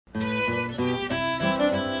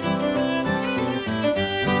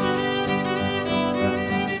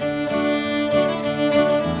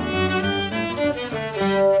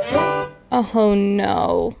Oh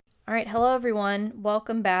no. All right, hello everyone.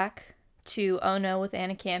 Welcome back to Oh No with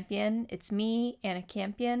Anna Campion. It's me, Anna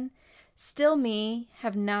Campion. Still me.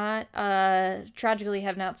 Tragically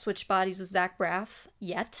have not switched bodies with Zach Braff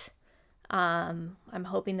yet. I'm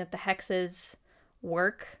hoping that the hexes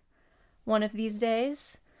work one of these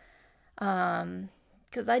days.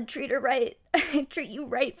 Because I'd treat her right. I'd treat you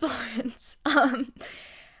right, Florence.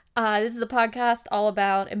 This is a podcast all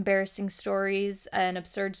about embarrassing stories and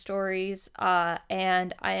absurd stories,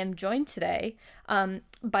 and I am joined today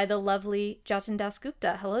by the lovely Jatin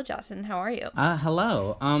Dasgupta. Hello, Jatin. How are you?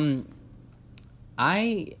 Hello.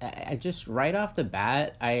 I just right off the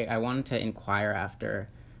bat, I wanted to inquire after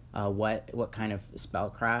what kind of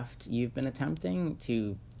spellcraft you've been attempting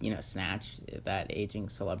to, snatch that aging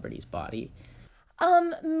celebrity's body.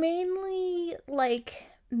 Mainly like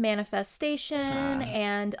manifestation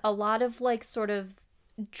and a lot of like sort of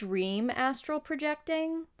dream astral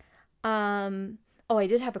projecting. I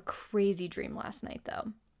did have a crazy dream last night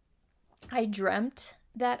though. I dreamt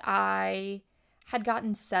that I had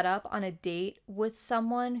gotten set up on a date with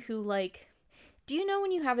someone who, like, do you know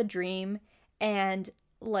when you have a dream and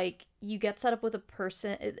like you get set up with a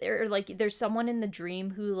person, or like there's someone in the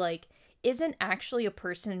dream who like isn't actually a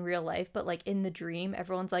person in real life, but like in the dream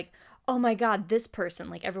everyone's like, oh my god, this person,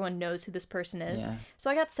 like everyone knows who this person is. Yeah. So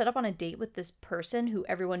I got set up on a date with this person who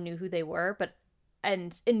everyone knew who they were,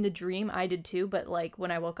 and in the dream I did too, but like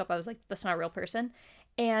when I woke up I was like, that's not a real person.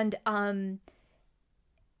 And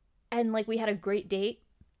like we had a great date,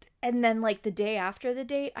 and then like the day after the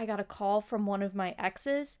date I got a call from one of my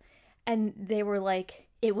exes, and they were like,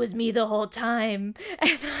 it was me the whole time.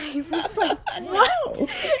 And I was like, what? No.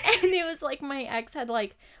 And it was like my ex had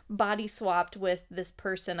like body swapped with this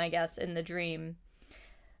person, I guess, in the dream.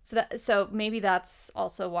 So maybe that's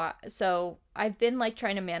also why. So I've been like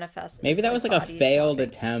trying to manifest this, Maybe that was like a body failed swapping.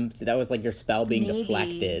 attempt. That was like your spell being Maybe.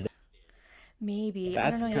 deflected. Maybe.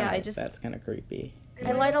 I That's don't know. that's kind of creepy.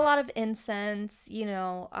 I light a lot of incense,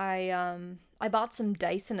 I bought some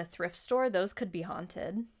dice in a thrift store. Those could be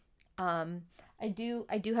haunted. I do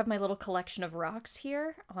have my little collection of rocks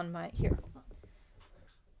here on my here.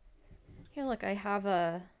 Here, look, I have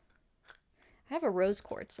a rose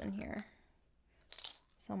quartz in here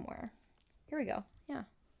somewhere. Here we go. Yeah.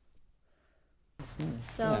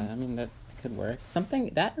 So Yeah, I mean, that could work. Something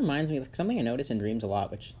that reminds me of something I notice in dreams a lot,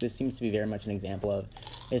 which this seems to be very much an example of,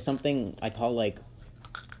 is something I call like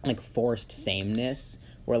forced sameness,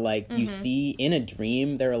 where like you see in a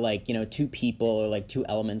dream there are like, two people or like two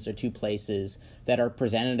elements or two places that are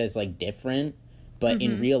presented as like different, but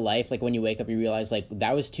in real life, like when you wake up you realize like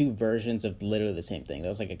that was two versions of literally the same thing. That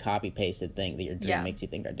was like a copy pasted thing that your dream makes you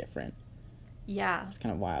think are different. yeah. It's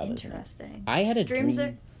kind of wild. Interesting. Isn't it? I had a Dreams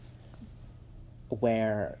dream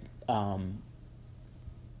where I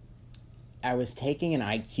was taking an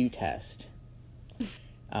IQ test.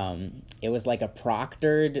 It was like a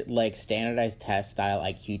proctored, like standardized test style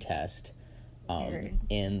IQ test,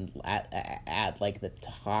 at like the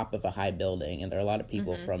top of a high building, and there are a lot of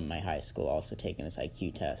people from my high school also taking this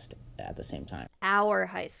IQ test at the same time. Our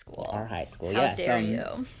high school. Our high school, How yes. dare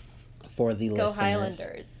you? For the Go listeners,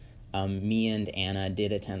 Highlanders. Me and Anna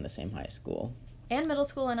did attend the same high school. And middle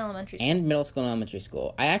school and elementary school. And middle school and elementary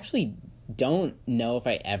school. I actually don't know if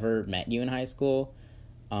I ever met you in high school.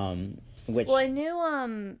 Well, I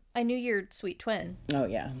knew your sweet twin. Oh,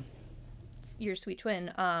 yeah. Your sweet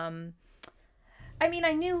twin. I mean,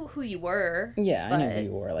 I knew who you were. Yeah, I but... knew who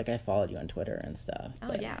you were. Like, I followed you on Twitter and stuff. Oh,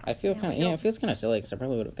 but yeah. I feel it feels kind of silly, because I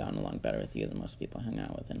probably would have gotten along better with you than most people I hung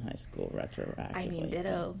out with in high school retroactively. I mean,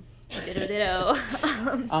 ditto. Ditto.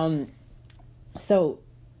 So,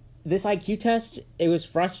 this IQ test, it was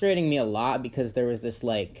frustrating me a lot because there was this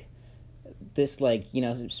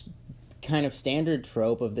kind of standard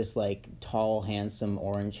trope of this, like, tall, handsome,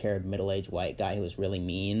 orange-haired, middle-aged white guy who was really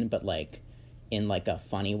mean, but, like, in, like, a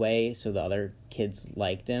funny way, so the other kids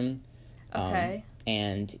liked him. Okay.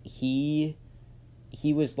 And he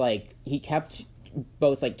was, like, he kept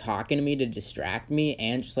both, like, talking to me to distract me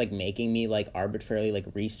and just, like, making me, like, arbitrarily, like,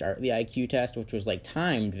 restart the IQ test, which was, like,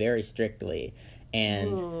 timed very strictly.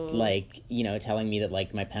 And, like, telling me that,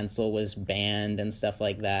 like, my pencil was banned and stuff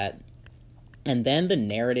like that. And then the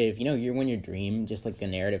narrative, when you dream, just, like, the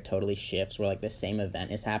narrative totally shifts where, like, the same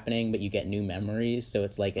event is happening, but you get new memories, so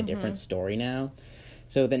it's, like, a different story now.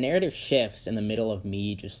 So the narrative shifts in the middle of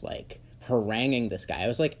me just, like, haranguing this guy. I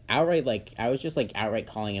was like outright like I was just like outright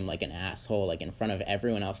calling him like an asshole, like in front of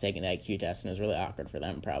everyone else taking the IQ test, and it was really awkward for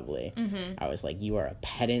them probably. I was like, you are a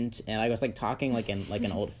pedant, and I was like talking like in like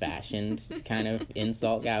an old fashioned kind of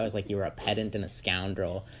insult guy. I was like, you are a pedant and a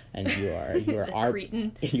scoundrel, and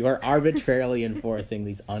you are arbitrarily enforcing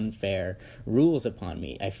these unfair rules upon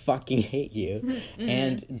me. I fucking hate you.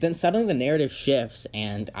 And then suddenly the narrative shifts,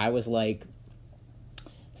 and I was like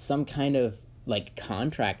some kind of like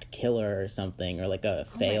contract killer or something, or like a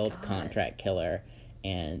failed contract killer,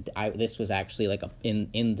 and this was actually like in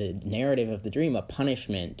the narrative of the dream a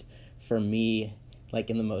punishment for me,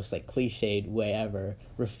 like in the most like cliched way ever,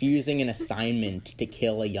 refusing an assignment to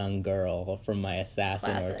kill a young girl from my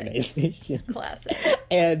assassin organization. Classic.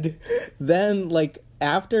 And then like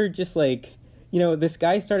after just like, you know, this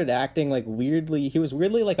guy started acting like weirdly. He was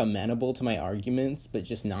weirdly like amenable to my arguments, but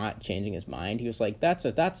just not changing his mind. He was like, "That's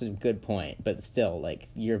a good point, but still, like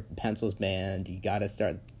your pencil's banned. You got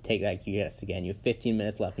to take that IQ test again. You have 15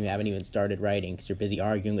 minutes left, and you haven't even started writing because you're busy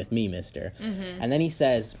arguing with me, Mister." And then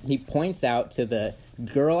he points out to the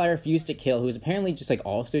girl I refused to kill, who's apparently just like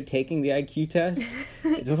also taking the IQ test.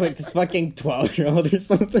 It's just like this fucking 12-year-old or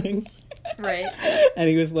something, right? And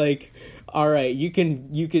he was like, all right, you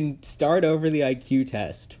can start over the IQ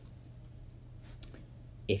test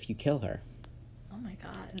if you kill her. Oh my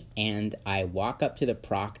god. And I walk up to the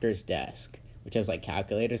proctor's desk, which has like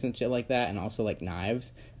calculators and shit like that, and also like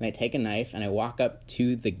knives. And I take a knife and I walk up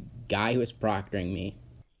to the guy who is proctoring me.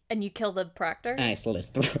 And you kill the proctor? And I slit his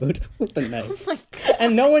throat with the knife. Oh my god.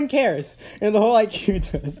 And no one cares in the whole IQ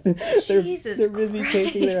test. Jesus they're busy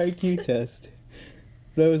taking their IQ test.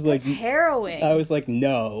 But I was That's harrowing. I was like,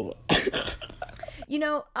 no. You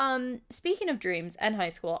know, speaking of dreams and high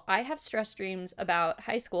school, I have stress dreams about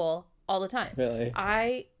high school all the time. Really?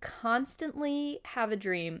 I constantly have a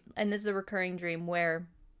dream, and this is a recurring dream, where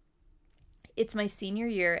it's my senior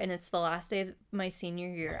year, and it's the last day of my senior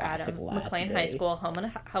year at McLean High School, home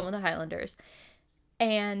of the Highlanders.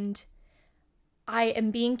 And I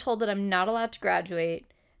am being told that I'm not allowed to graduate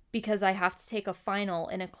because I have to take a final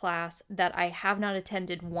in a class that I have not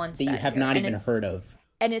attended once that you have year. not even heard of.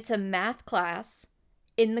 And it's a math class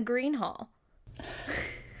in the Green Hall.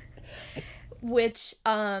 Which,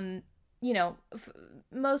 you know,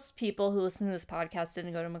 most people who listen to this podcast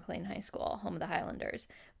didn't go to McLean High School, home of the Highlanders.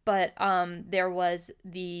 But there's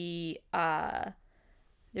the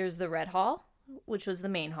Red Hall, which was the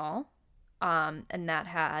main hall. And that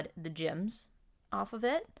had the gyms off of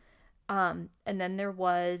it. And then there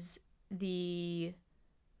was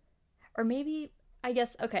or maybe, I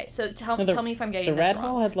guess, okay, so tell me if I'm getting this wrong. The Red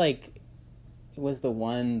Hall had, like, was the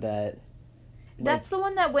one that... That's the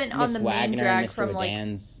one that went on the main drag from, like...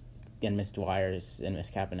 Dan's and Miss Dwyer's and Miss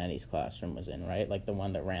Caponetti's classroom was in, right? Like, the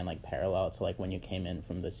one that ran, like, parallel to, like, when you came in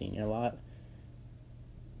from the senior lot.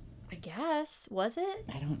 I guess. Was it?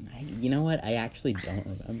 You know what? I actually don't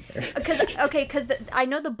remember. Because I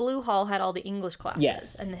know the Blue Hall had all the English classes.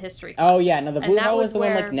 Yes. And the history classes. Oh, yeah. No, the Blue Hall was the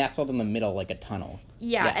one, like, nestled in the middle, like a tunnel.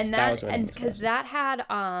 Yeah, yes, and because that had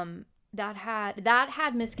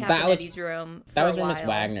Miss Caponetti's room for That was a where while. Miss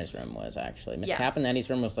Wagner's room was, actually. Miss Caponetti's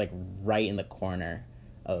room was, like, right in the corner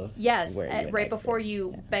of where you right before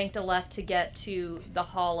you banked a left to get to the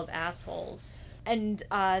Hall of Assholes. And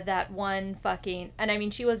that one fucking... And I mean,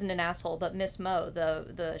 she wasn't an asshole, but Miss Mo,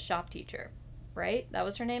 the shop teacher, right? That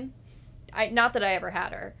was her name? Not that I ever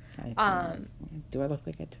had her. Do I look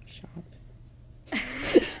like I took shop?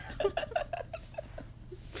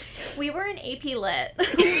 We were in AP Lit.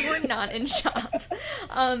 We were not in shop.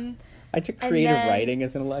 I took creative writing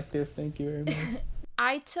as an elective. Thank you very much.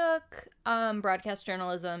 I took broadcast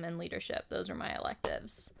journalism and leadership. Those were my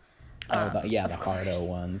electives. The hardo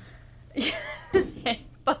ones.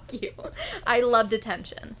 Fuck you. I loved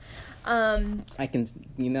attention. I can,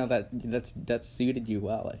 that's suited you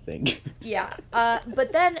well, I think. Yeah.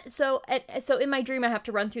 But then, so in my dream, I have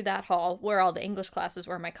to run through that hall where all the English classes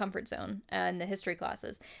were my comfort zone and the history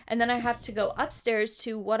classes. And then I have to go upstairs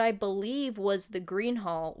to what I believe was the Green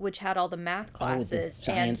Hall, which had all the math classes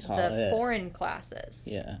and the foreign classes.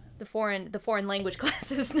 Yeah. The foreign language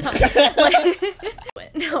classes, not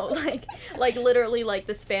like literally like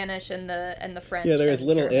the Spanish and the French. Yeah, there was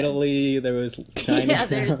Little German. Italy. There was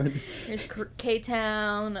Chinatown. There's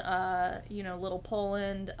K-Town. Little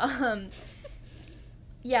Poland.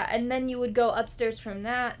 Yeah, and then you would go upstairs from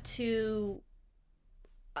that to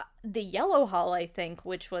the Yellow Hall, I think,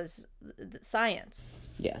 which was science.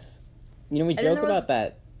 Yes. We joke about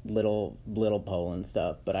that little Poland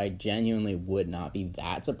stuff, but I genuinely would not be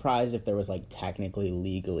that surprised if there was like technically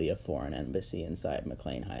legally a foreign embassy inside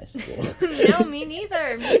McLean High School. No, me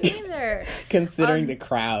neither. Me neither. Considering the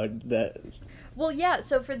crowd that. Well, yeah.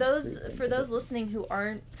 So for those listening who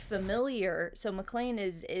aren't familiar, so McLean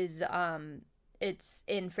is it's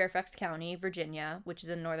in Fairfax County, Virginia, which is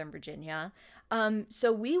in Northern Virginia.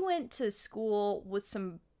 So we went to school with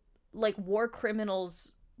some like war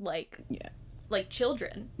criminals, like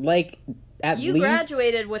children. Like at you least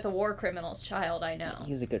graduated with a war criminal's child, I know.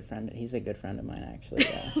 He's a good friend. He's a good friend of mine, actually.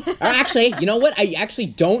 Yeah. Or actually, you know what? I actually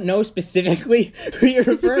don't know specifically who you're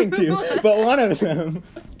referring to, but one of them.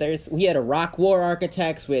 We had Iraq War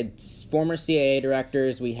architects, we had former CIA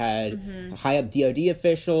directors, we had high up DoD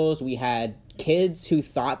officials, we had kids who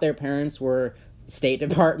thought their parents were State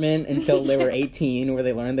Department until they were 18, where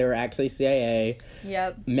they learned they were actually CIA.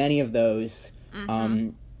 Yep. Many of those.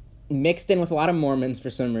 Mixed in with a lot of Mormons for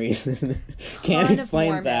some reason. Can't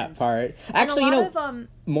explain that part. Actually,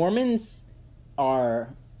 Mormons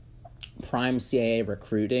are prime CIA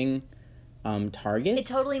recruiting targets.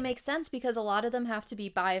 It totally makes sense because a lot of them have to be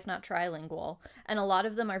bi, if not trilingual, and a lot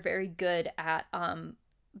of them are very good at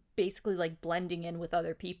basically like blending in with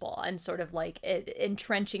other people and sort of like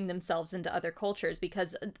entrenching themselves into other cultures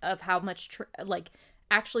because of how much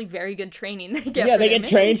actually very good training they get. Yeah, they get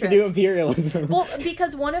trained to do imperialism. Well,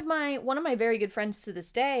 because one of my very good friends to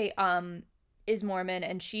this day is Mormon,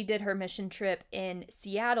 and she did her mission trip in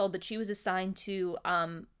Seattle, but she was assigned to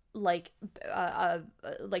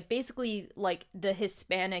basically like the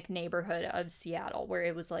Hispanic neighborhood of Seattle, where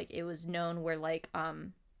it was known where like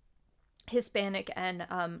Hispanic and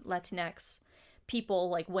Latinx people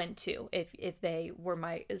like went to if they were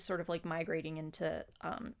sort of like migrating into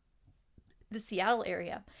the Seattle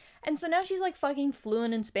area. And so now she's like fucking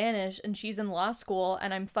fluent in Spanish and she's in law school,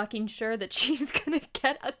 and I'm fucking sure that she's gonna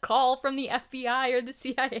get a call from the FBI or the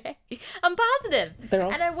CIA. I'm positive.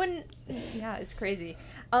 And I wouldn't. Yeah, it's crazy.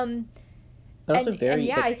 I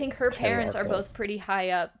think her parents are both pretty high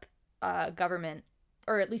up government,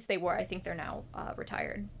 or at least they were. I think they're now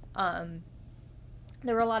retired.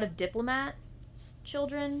 There were a lot of diplomats'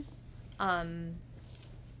 children.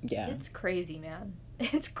 Yeah. It's crazy, man.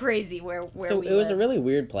 It's crazy where so it was a really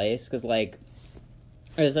weird place because like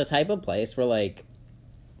it was a type of place where like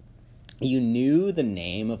you knew the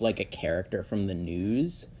name of like a character from the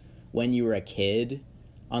news when you were a kid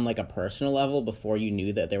on like a personal level before you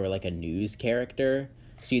knew that they were like a news character.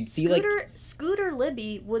 So you'd see Scooter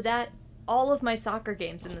Libby was at all of my soccer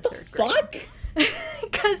games in the third grade. Fuck?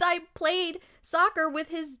 Because I played soccer with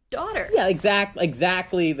his daughter. Yeah,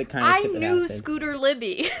 exactly the kind of shit that I knew happened. Scooter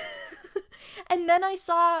Libby. And then I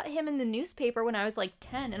saw him in the newspaper when I was like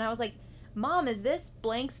 10, and I was like, Mom, is this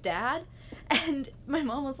blank's dad? And my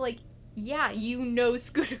mom was like, yeah, you know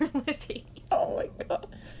Scooter Libby. Oh my god.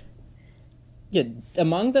 Yeah,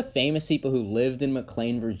 among the famous people who lived in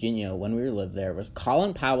McLean, Virginia when we lived there was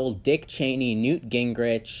Colin Powell, Dick Cheney, Newt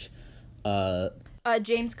Gingrich,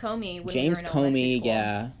 James Comey. James Comey,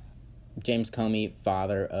 yeah. James Comey,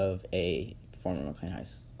 father of a former McLean High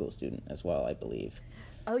School student as well, I believe.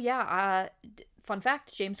 Oh, yeah. Fun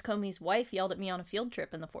fact, James Comey's wife yelled at me on a field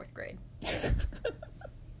trip in the 4th grade.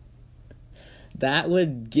 That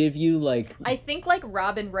would give you, like... I think, like,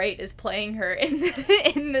 Robin Wright is playing her in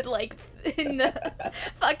the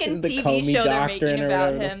fucking TV Comey show they're making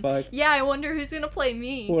about him. The yeah, I wonder who's gonna play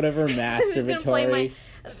me. Whatever masturbatory my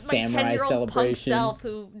samurai 10-year-old celebration. punk self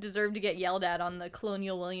who deserved to get yelled at on the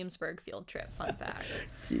Colonial Williamsburg field trip. Fun fact.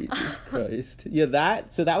 Jesus Christ. Yeah,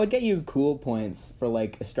 that would get you cool points for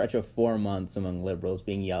like a stretch of 4 months among liberals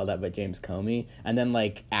being yelled at by James Comey, and then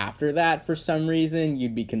like after that, for some reason,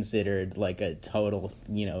 you'd be considered like a total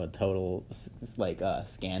like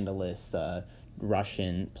scandalous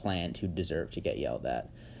Russian plant who deserved to get yelled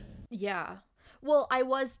at. Yeah. Well, I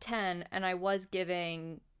was 10 and I was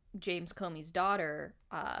giving James Comey's daughter,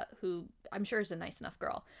 who I'm sure is a nice enough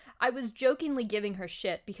girl, I was jokingly giving her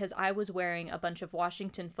shit because I was wearing a bunch of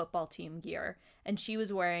Washington football team gear and she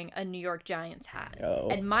was wearing a New York Giants hat. Oh.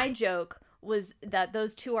 And my joke was that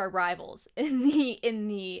those two are rivals in the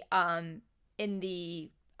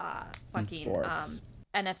fucking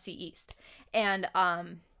NFC East. And I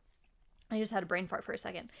just had a brain fart for a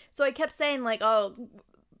second. So I kept saying like, oh,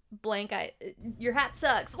 blank, your hat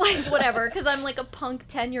sucks, like whatever, because I'm like a punk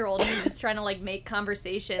 10-year-old who's just trying to like make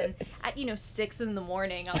conversation at 6 a.m. on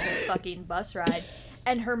this fucking bus ride.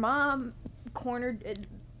 And her mom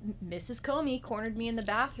Mrs. Comey cornered me in the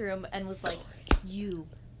bathroom and was like, you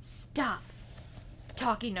stop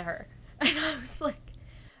talking to her. And I was like,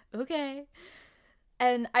 okay.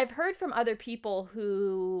 And I've heard from other people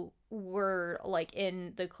who were like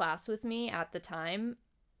in the class with me at the time,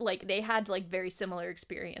 like they had like very similar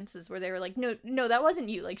experiences where they were like, no, that wasn't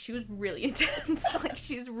you. Like she was really intense. Like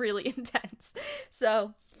she's really intense.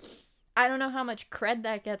 So I don't know how much cred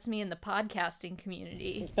that gets me in the podcasting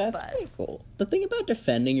community. That's pretty cool. The thing about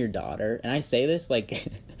defending your daughter, and I say this like,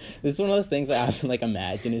 this is one of those things I often like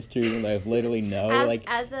imagine is true, and I literally know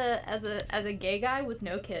as a gay guy with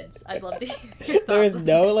no kids, I'd love to hear your thoughts.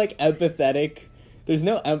 There's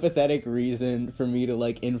no empathetic reason for me to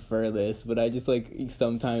like infer this, but I just like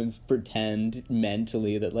sometimes pretend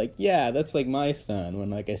mentally that like, yeah, that's like my son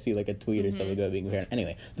when like I see like a tweet or something about being a parent.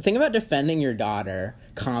 Anyway, the thing about defending your daughter,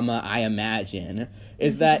 I imagine,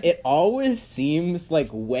 is that it always seems like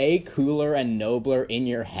way cooler and nobler in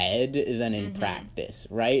your head than in practice,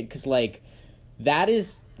 right? Because like that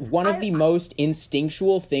is one of the most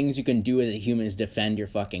instinctual things you can do as a human is defend your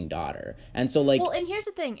fucking daughter. And so like, well, and here's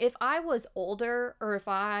the thing, if I was older, or if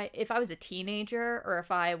I was a teenager, or if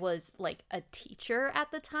I was like a teacher at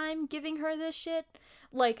the time giving her this shit,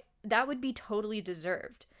 like that would be totally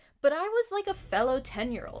deserved. But I was like a fellow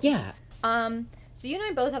 10-year-old. Yeah. So you and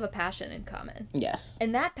I both have a passion in common. Yes.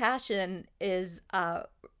 And that passion is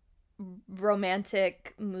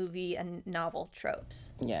romantic movie and novel tropes.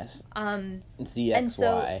 Yes. ZXY. And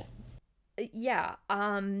so, yeah.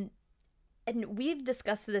 And we've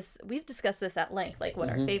discussed this at length, like what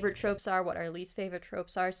our favorite tropes are, what our least favorite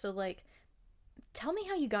tropes are. So like, tell me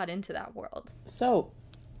how you got into that world. So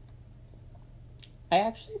I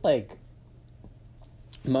actually like,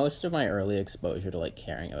 most of my early exposure to like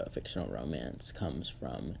caring about fictional romance comes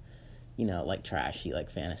from, you know, like trashy like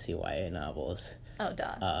fantasy YA novels. Oh,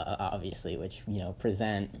 duh. Obviously, which, you know,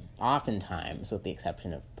 present oftentimes, with the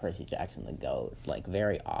exception of Percy Jackson the Goat, like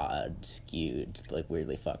very odd, skewed, like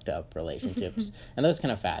weirdly fucked up relationships. And those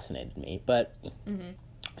kind of fascinated me. But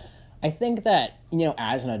I think that, you know,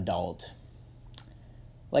 as an adult,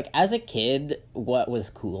 like as a kid, what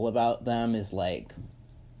was cool about them is like,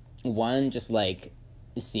 one, just like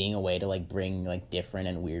seeing a way to like bring like different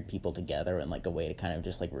and weird people together and like a way to kind of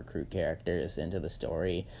just like recruit characters into the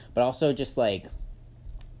story, but also just like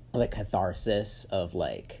catharsis of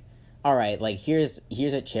like, all right, like here's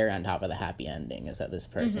a cherry on top of the happy ending is that this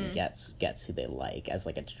person gets who they like as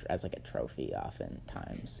like a trophy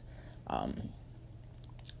oftentimes.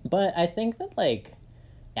 But I think that like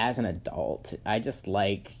as an adult, I just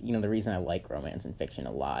like, you know, the reason I like romance and fiction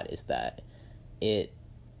a lot is that it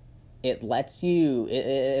lets you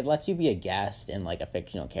be a guest in like a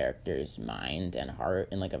fictional character's mind and heart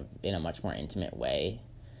in a much more intimate way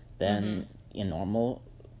than a normal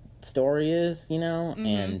story is, you know,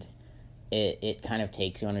 and it kind of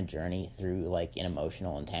takes you on a journey through like an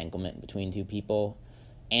emotional entanglement between two people.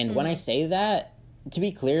 And when I say that, to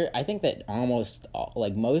be clear, I think that almost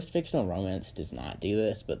like most fictional romance does not do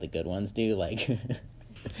this, but the good ones do. Like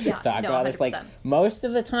about this, like most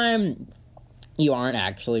of the time you aren't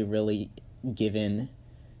actually really given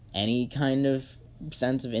any kind of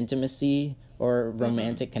sense of intimacy or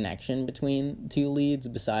romantic connection between two leads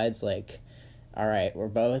besides like, all right, we're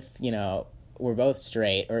both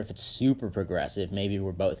straight, or if it's super progressive, maybe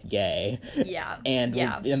we're both gay. Yeah. And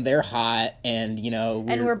they're hot, and, you know,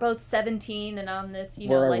 we're both 17 and on this, you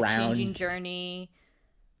know, life-changing journey.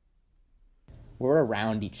 We're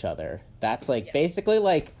around each other. That's like basically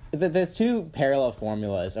like the two parallel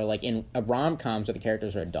formulas are like in rom-coms where the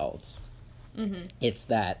characters are adults. It's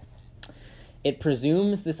that it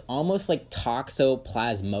presumes this almost like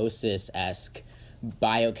toxoplasmosis-esque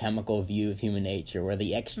biochemical view of human nature where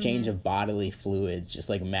the exchange of bodily fluids just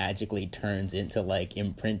like magically turns into like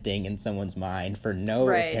imprinting in someone's mind for no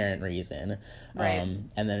apparent reason.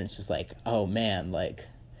 And then it's just like, oh man, like,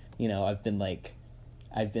 you know, I've been like,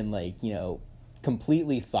 you know,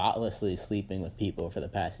 completely thoughtlessly sleeping with people for the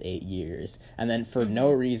past 8 years, and then for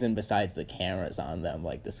no reason besides the cameras on them,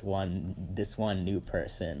 like this one new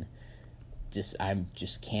person, it's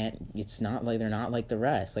not like they're not like the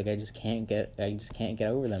rest. Like I just can't get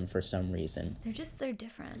over them for some reason. They're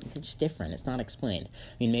different. They're just different. It's not explained. I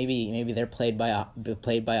mean, maybe they're played by a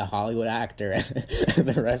Hollywood actor and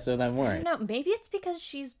the rest of them weren't. No, maybe it's because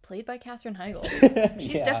she's played by Katherine Heigl.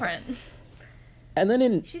 She's different. And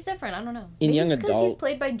then she's different. I don't know. In maybe young it's adult, he's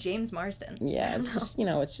played by James Marsden. Yeah, it's just, you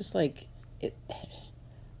know, it's just like it.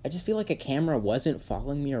 I just feel like a camera wasn't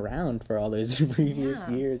following me around for all those previous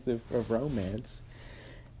years of romance.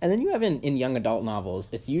 And then you have in young adult novels,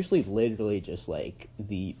 it's usually literally just like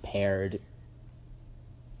the paired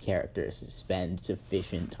characters spend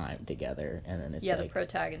sufficient time together, and then it's the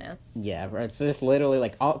protagonists. Yeah, it's just literally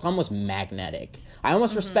like it's almost magnetic. I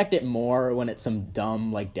almost respect it more when it's some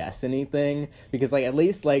dumb like Destiny thing, because like at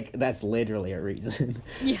least like that's literally a reason.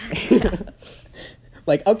 Yeah.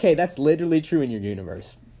 Like, okay, that's literally true in your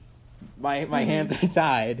universe. My hands are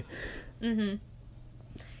tied.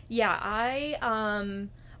 Yeah,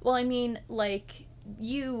 well, I mean, like,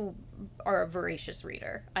 you are a voracious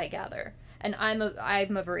reader, I gather. And I'm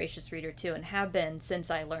a voracious reader too, and have been since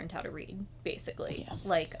I learned how to read, basically. Yeah.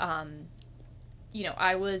 Like, you know,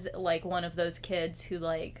 I was like one of those kids who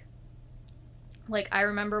like I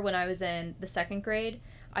remember when I was in the 2nd grade,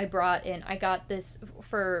 I got this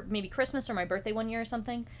for maybe Christmas or my birthday one year or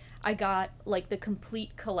something. I got like the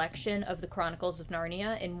complete collection of the Chronicles of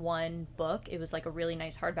Narnia in one book. It was like a really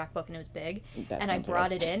nice hardback book, and it was big. And I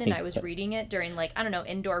brought it in, and I was reading it during like, I don't know,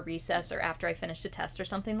 indoor recess or after I finished a test or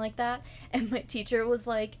something like that. And my teacher was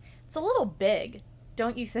like, "It's a little big,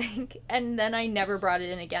 don't you think?" And then I never brought it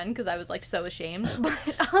in again because I was like so ashamed.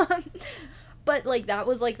 But like that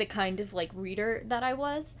was like the kind of like reader that I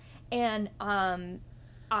was. And I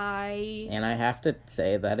have to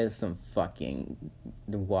say that is some fucking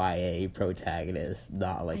YA protagonist,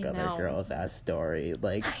 not like other girls' ass story.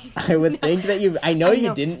 Like I would think that I know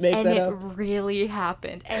you didn't make that up. And it really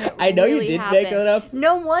happened. And I know you did make that up.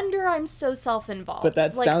 No wonder I'm so self-involved. But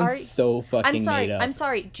that sounds so fucking made up. I'm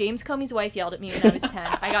sorry. James Comey's wife yelled at me when I was 10.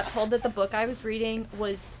 I got told that the book I was reading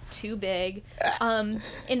was too big.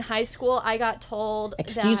 In high school, I got told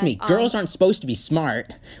Excuse me, girls aren't supposed to be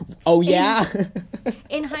smart. Oh, yeah?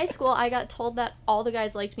 In high school, I got told that all the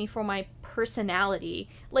guys liked me for my personality.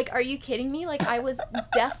 Like, are you kidding me? Like, I was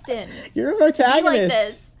destined You're a protagonist. to be like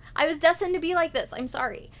this. I was destined to be like this. I'm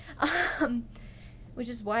sorry. Which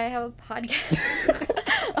is why I have a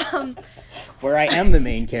podcast. Where I am the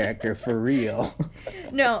main character, for real.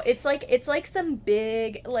 No, it's like some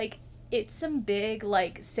big, like, it's some big,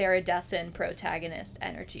 like, Sarah Dessen protagonist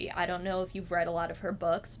energy. I don't know if you've read a lot of her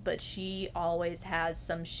books, but she always has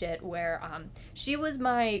some shit where, she was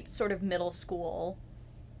my sort of middle school,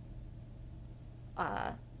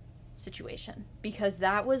 situation. Because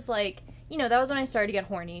that was, like, you know, that was when I started to get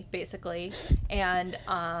horny, basically. And,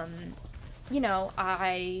 you know,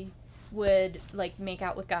 I would, like, make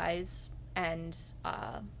out with guys, and,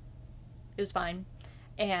 it was fine.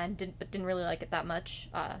 And didn't really like it that much.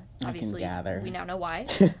 Obviously, we now know why.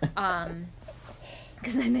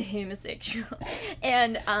 Because I'm a homosexual.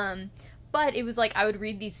 And but it was like I would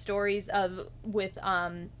read these stories with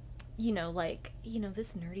you know, like, you know,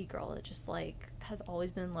 this nerdy girl that just like has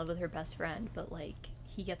always been in love with her best friend, but like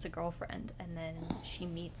he gets a girlfriend, and then she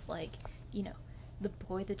meets like, you know, the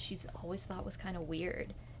boy that she's always thought was kind of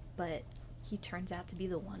weird, but he turns out to be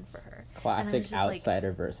the one for her. Classic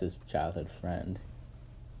outsider versus childhood friend.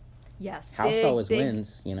 Yes, house always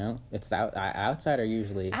wins, you know? It's the outsider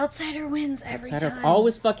usually. Outsider wins every time.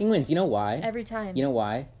 Always fucking wins. You know why? Every time. You know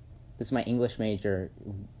why? This is my English major,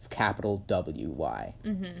 capital W-Y.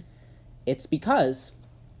 Mm-hmm. It's because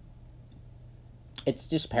it's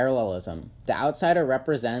just parallelism. The outsider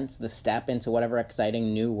represents the step into whatever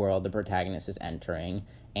exciting new world the protagonist is entering,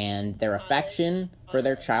 and their affection for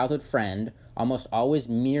their childhood friend almost always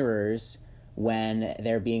mirrors when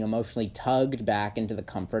they're being emotionally tugged back into the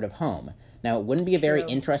comfort of home. Now, it wouldn't be a very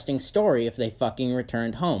interesting story if they fucking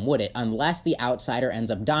returned home, would it? Unless the outsider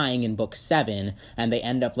ends up dying in book 7, and they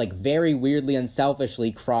end up, like, very weirdly and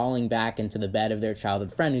selfishly crawling back into the bed of their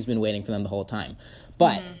childhood friend who's been waiting for them the whole time.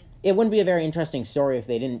 But it wouldn't be a very interesting story if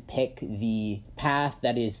they didn't pick the path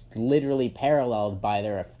that is literally paralleled by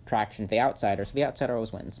their attraction to the outsider, so the outsider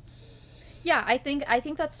always wins. Yeah, I think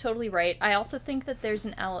that's totally right. I also think that there's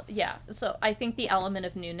so I think the element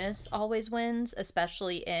of newness always wins,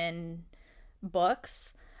 especially in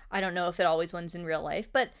books. I don't know if it always wins in real life,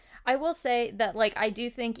 but I will say that, like, I do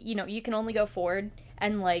think, you know, you can only go forward,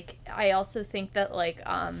 and, like, I also think that, like,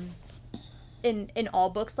 in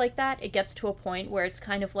all books like that, it gets to a point where it's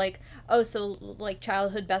kind of like, oh, so, like,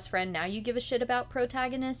 childhood best friend, now you give a shit about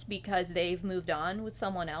protagonist because they've moved on with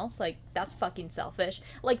someone else. Like, that's fucking selfish.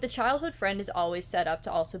 Like, the childhood friend is always set up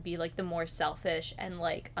to also be, like, the more selfish and,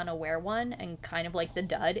 like, unaware one, and kind of like the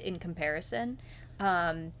dud in comparison.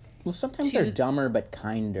 Well, sometimes they're dumber but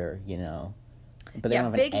kinder, you know. But they don't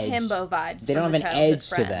have big an edge. himbo vibes. They don't have an edge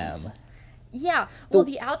to them. Yeah. Well,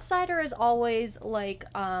 the outsider is always, like,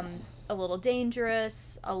 a little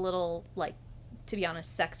dangerous, a little, like, to be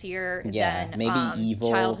honest, sexier than maybe evil,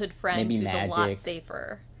 childhood friend maybe who's magic. A lot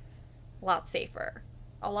safer.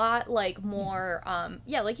 A lot, like, more,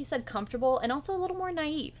 like you said, comfortable, and also a little more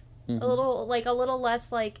naive. Mm-hmm. A little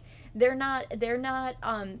less, like, they're not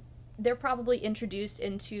they're probably introduced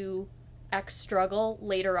into X struggle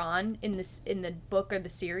later on in the book or the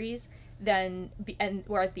series, and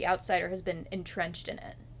whereas the outsider has been entrenched in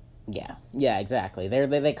it. Yeah, exactly.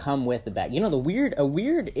 They come with the bag. A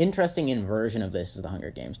weird, interesting inversion of this is the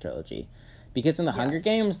Hunger Games trilogy, because in the Hunger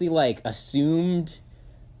Games, the like assumed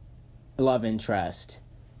love interest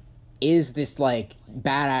is this like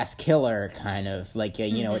badass killer kind of like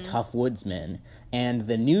a tough woodsman, and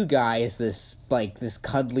the new guy is this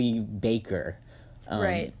cuddly baker,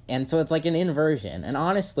 right? And so it's like an inversion, and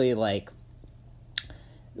honestly, like,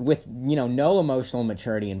 with no emotional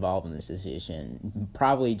maturity involved in this decision,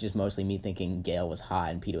 probably just mostly me thinking Gale was hot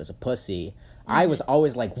and Peeta was a pussy. I was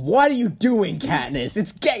always like, what are you doing, Katniss?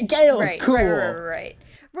 It's Gale's cool.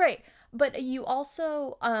 Right. But you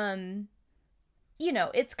also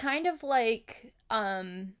it's kind of like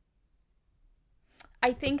I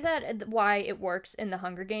think that why it works in the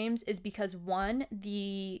Hunger Games is because, one,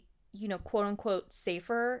 the quote unquote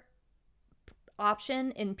safer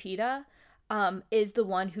option in Peeta is the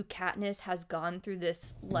one who Katniss has gone through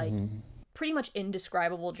this like pretty much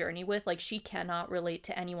indescribable journey with. Like, she cannot relate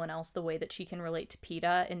to anyone else the way that she can relate to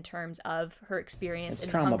Peeta in terms of her experience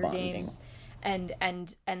in the Hunger Games and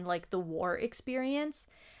like the war experience.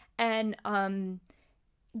 And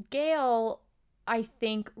Gale, I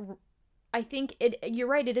think you're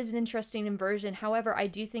right, it is an interesting inversion. However, I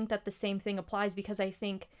do think that the same thing applies, because I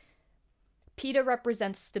think Peeta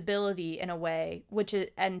represents stability in a way, which is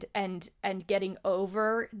and getting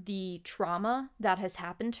over the trauma that has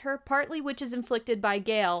happened to her, partly which is inflicted by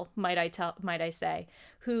Gale, might I say,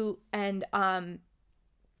 who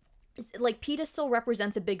like Peeta still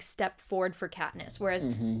represents a big step forward for Katniss, whereas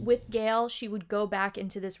with Gale, she would go back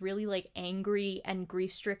into this really like angry and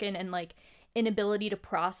grief-stricken and like inability to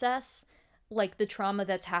process like the trauma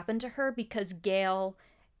that's happened to her, because Gale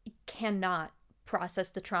cannot process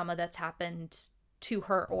the trauma that's happened to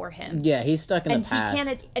her or him. Yeah, he's stuck in the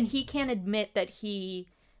past. He can't admit that he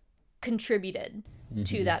contributed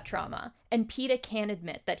to that trauma. And Peeta can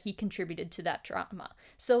admit that he contributed to that trauma.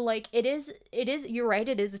 So like it is you're right,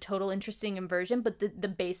 it is a total interesting inversion, but the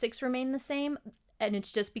basics remain the same, and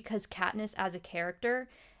it's just because Katniss as a character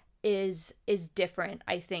is different,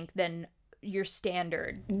 I think, than your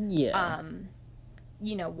standard YA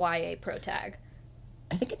protag.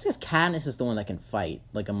 I think it's because Katniss is the one that can fight,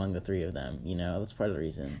 like, among the three of them, That's part of the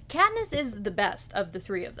reason. Katniss is the best of the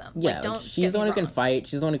three of them. Yeah, like, she's the one who can fight,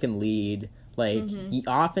 she's the one who can lead. Like,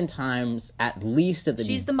 oftentimes, at least at the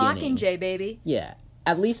beginning... She's the Mockingjay, baby. Yeah.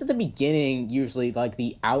 At least at the beginning, usually, like,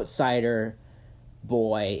 the outsider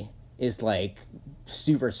boy is, like,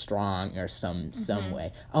 super strong or some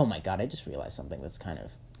way. Oh my god, I just realized something that's kind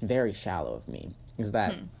of very shallow of me. Is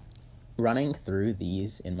that running through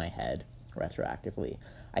these in my head retroactively,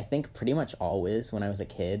 I think pretty much always when I was a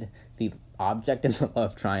kid, the object in the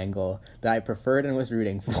love triangle that I preferred and was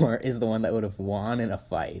rooting for is the one that would have won in a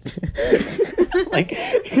fight. Like,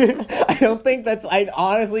 I don't think I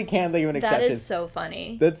honestly can't think of an exception. That is so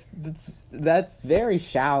funny. That's very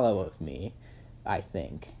shallow of me, I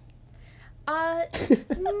think.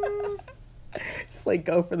 Just like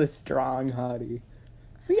go for the strong hottie.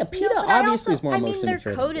 Yeah, Peeta obviously is more emotionally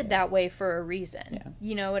mature. They're coded that way for a reason. Yeah.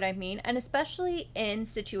 You know what I mean? And especially in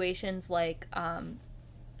situations like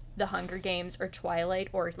The Hunger Games or Twilight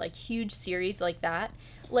or like huge series like that,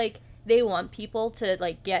 like they want people to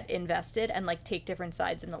like get invested and like take different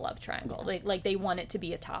sides in the love triangle. Yeah. Like they want it to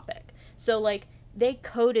be a topic. So like they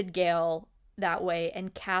coded Gale that way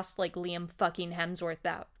and cast like Liam fucking Hemsworth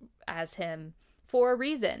as him for a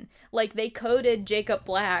reason. Like they coded Jacob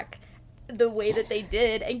Black the way that they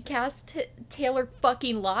did and cast Taylor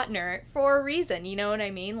fucking Lautner for a reason, you know what I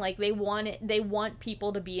mean? Like they want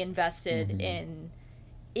people to be invested in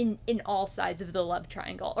all sides of the love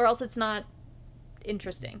triangle, or else it's not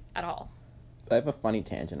interesting at all. I have a funny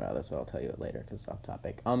tangent about this, but I'll tell you it later because it's off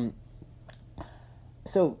topic.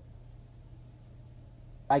 So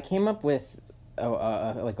I came up with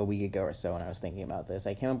like a week ago or so when I was thinking about this,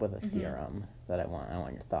 I came up with a theorem that I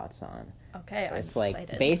want your thoughts on. Okay, I'm it's like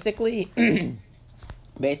excited.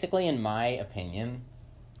 basically in my opinion,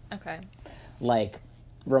 okay, like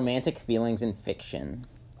romantic feelings in fiction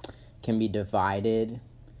can be divided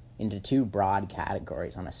into two broad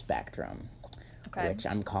categories on a spectrum, which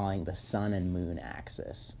I'm calling the sun and moon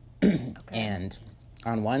axis. Okay. And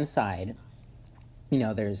on one side,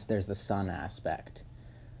 there's the sun aspect,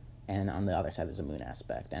 and on the other side there's a moon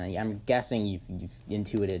aspect. And I'm guessing you've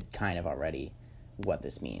intuited kind of already what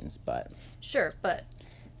this means, but sure, but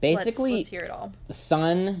basically let's hear it all.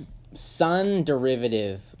 Sun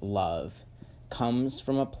derivative love comes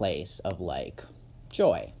from a place of like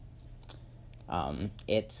joy.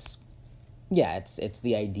 It's Yeah, it's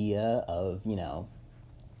the idea of, you know,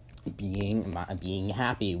 being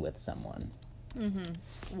happy with someone.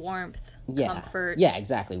 Warmth, Yeah. comfort. Yeah,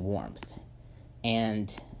 exactly, warmth.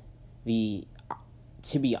 And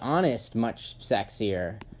to be honest, much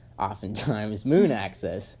sexier, oftentimes, moon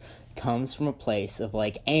access comes from a place of,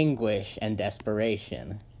 like, anguish and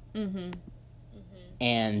desperation.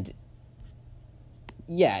 And,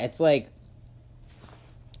 yeah, it's like,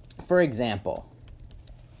 for example,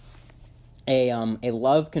 a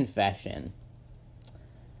love confession,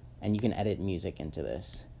 and you can edit music into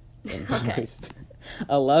this in post.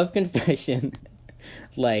 A love confession,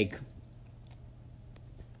 like,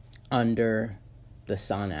 under the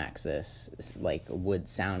sun axis, like, would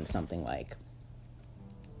sound something like,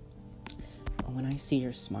 when I see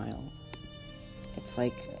your smile, it's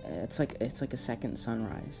like a second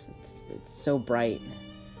sunrise. It's so bright.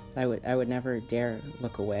 I would never dare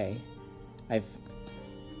look away.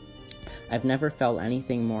 I've never felt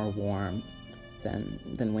anything more warm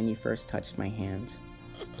than when you first touched my hand.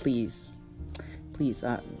 Please,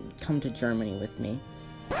 come to Germany with me.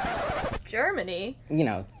 Germany? You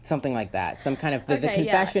know, something like that. Some kind of the Okay,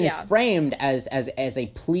 confession yeah. is framed as a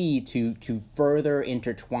plea to further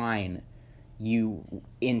intertwine you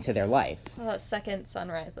into their life. Oh, second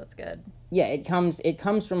sunrise, that's good. Yeah, it comes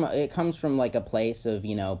from like a place of,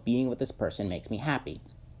 you know, being with this person makes me happy.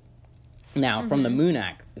 Now, from the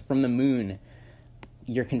moon,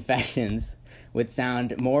 your confessions would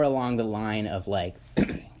sound more along the line of, like,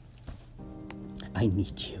 I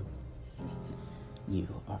need you. You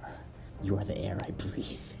are the air I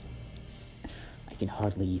breathe. I can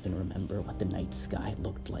hardly even remember what the night sky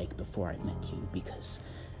looked like before I met you, because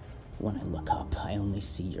when I look up, I only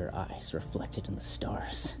see your eyes reflected in the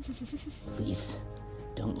stars. Please,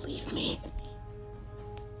 don't leave me.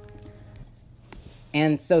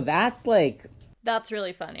 And so that's, like... That's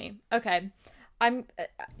really funny. Okay. I'm just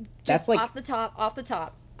That's like... off the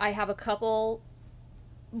top, I have a couple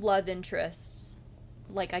love interests,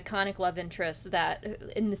 like iconic love interests that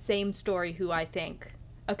in the same story who I think.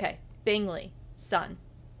 Okay, Bingley, sun.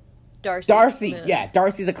 Darcy, moon. Yeah,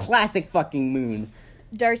 Darcy's a classic fucking moon.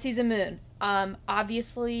 Darcy's a moon.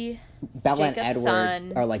 Obviously, Bella Jacob's and Edward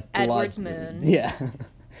sun, are like blood Edward's moon. Yeah.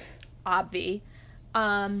 Obvi.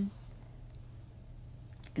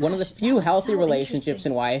 One of the few healthy so relationships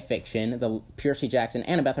in YA fiction, the Percy Jackson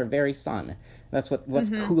and Annabeth are very sun. That's what's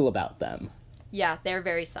cool about them. Yeah, they're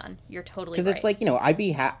very sun. You're totally right. Because it's like, you know, I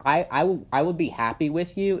would be happy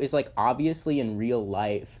with you is, like, obviously in real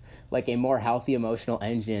life, like, a more healthy emotional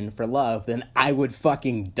engine for love than I would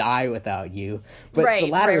fucking die without you. But the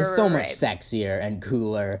latter is so much sexier and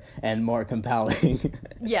cooler and more compelling.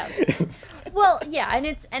 Yes. Well, yeah, and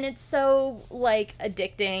it's so, like,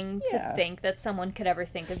 addicting to think that someone could ever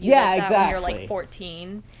think of you like that when you're, like,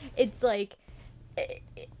 14. It's like,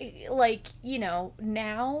 you know,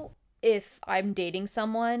 now if I'm dating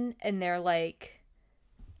someone and they're like,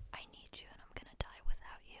 I need you and I'm gonna die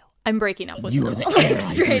without you, I'm breaking up with them. Like,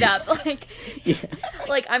 straight up. Like,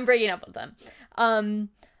 like, I'm breaking up with them.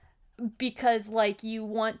 Because, like, you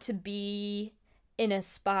want to be in a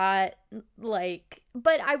spot, like,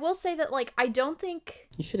 but I will say that, like, I don't think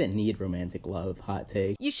you shouldn't need romantic love. Hot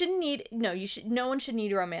take. You shouldn't need no one should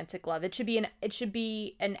need romantic love. It should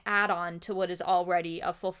be an add-on to what is already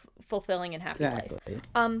a fulfilling and happy life.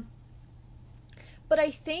 But I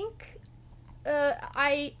think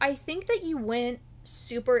I think that you went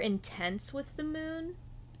super intense with the moon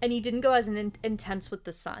and you didn't go as intense with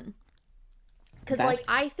the sun. Cuz like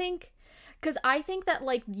I think that,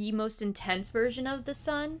 like, the most intense version of the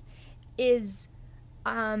sun is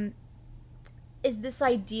this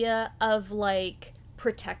idea of, like,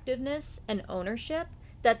 protectiveness and ownership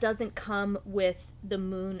that doesn't come with the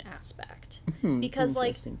moon aspect. Because,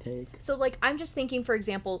 like, so, like, I'm just thinking, for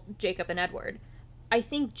example, Jacob and Edward. I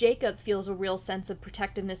think Jacob feels a real sense of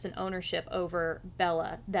protectiveness and ownership over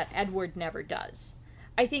Bella that Edward never does.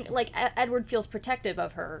 I think, like, Edward feels protective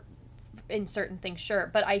of her in certain things, sure,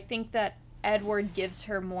 but I think that Edward gives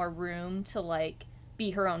her more room to, like,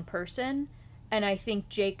 be her own person, and I think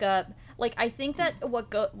Jacob, like, I think that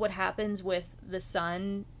what happens with the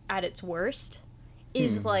sun at its worst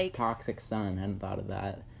is like toxic sun. I hadn't thought of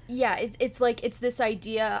that. Yeah, it's like it's this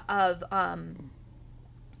idea of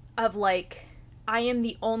like, I am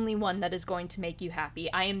the only one that is going to make you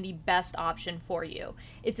happy. I am the best option for you.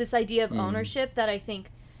 It's this idea of ownership that I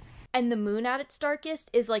think, and the moon at its darkest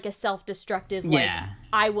is like a self-destructive, like,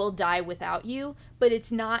 I will die without you, but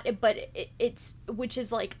it's not, but it's, which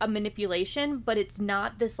is like a manipulation, but it's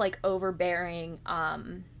not this, like, overbearing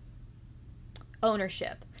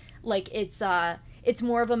ownership. Like, it's it's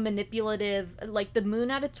more of a manipulative, like the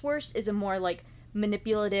moon at its worst is a more like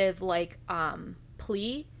manipulative like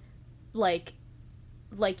plea, like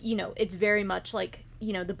you know, it's very much like,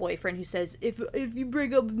 you know, the boyfriend who says, if you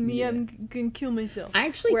break up with me, I'm gonna kill myself. I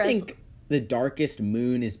actually think the Darkest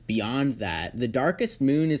Moon is beyond that. The Darkest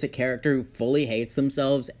Moon is a character who fully hates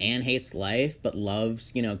themselves and hates life, but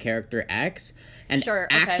loves, you know, character X, and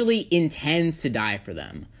actually intends to die for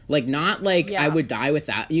them. Like, not like, I would die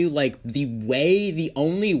without you. Like, the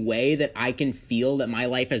only way that I can feel that my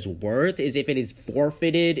life has worth is if it is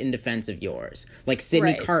forfeited in defense of yours. Like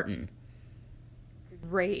Sydney Carton.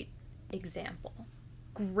 Great example.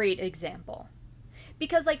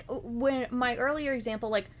 Because, like, when my earlier example,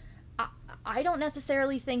 like, I don't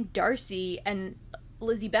necessarily think Darcy and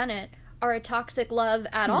Lizzie Bennet are a toxic love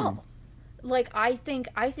at all. Like, I think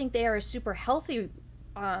they are a super healthy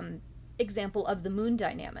example of the moon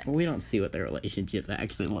dynamic. We don't see what their relationship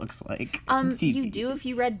actually looks like. You do if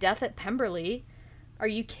you read Death at Pemberley. Are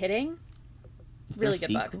you kidding? Really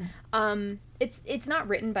good book. It's not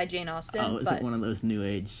written by Jane Austen. Oh, is it one of those new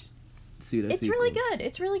age pseudo It's really good.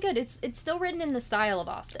 It's really good. It's still written in the style of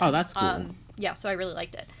Austen. Oh, that's cool. Yeah, so I really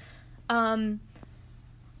liked it. And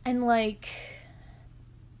like,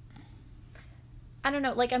 I don't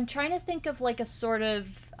know, like I'm trying to think of like a sort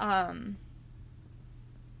of I'm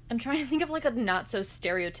trying to think of like a not so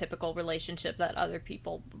stereotypical relationship that other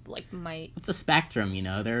people like might. It's a spectrum, you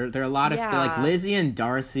know. There are a lot of like Lizzie and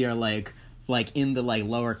Darcy are like in the like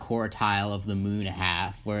lower quartile of the moon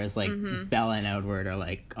half, whereas like Bella and Edward are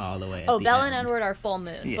like all the way. Bella and Edward are full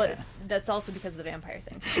moon, but that's also because of the vampire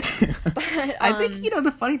thing. But I think, you know,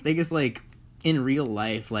 the funny thing is like in real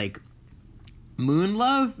life, like moon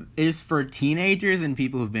love is for teenagers and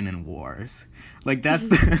people who've been in wars. Like that's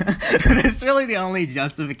that's really the only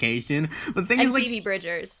justification. But the thing is, like, Phoebe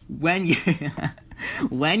Bridgers, when you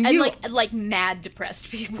and like mad depressed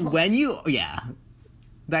people,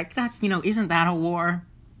 that's, you know, isn't that a war?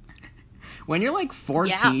 When you're like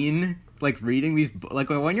 14, like reading these, like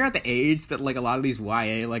when you're at the age that like a lot of these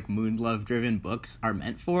YA like moon love driven books are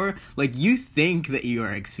meant for, like you think that you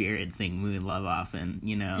are experiencing moon love often,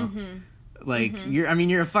 you know. Like you're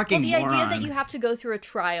a fucking moron. Idea that you have to go through a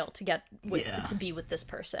trial to get to be with this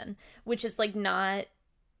person, which is like not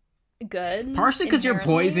good. Partially because you're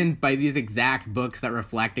poisoned by these exact books that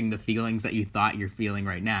reflecting the feelings that you thought you're feeling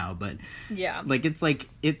right now, but like it's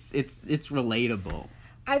relatable.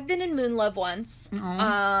 I've been in moon love once.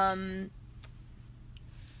 Aww.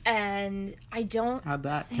 And I don't How'd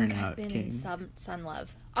that think turn I've out, been King? in sun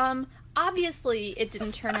love. Obviously it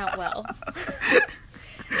didn't turn out well.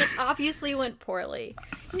 It obviously went poorly.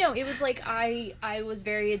 No, it was like I was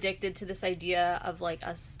very addicted to this idea of like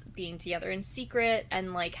us being together in secret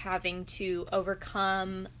and like having to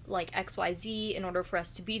overcome like XYZ in order for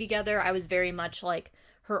us to be together. I was very much like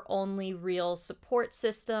her only real support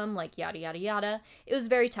system, like yada yada yada. It was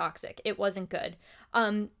very toxic. It wasn't good.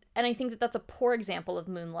 And I think that that's a poor example of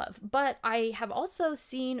moon love. But I have also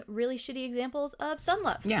seen really shitty examples of sun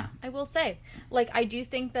love. Yeah. I will say. Like, I do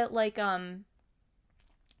think that, like,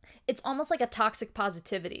 it's almost like a toxic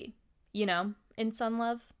positivity, you know, in sun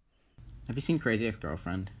love. Have you seen Crazy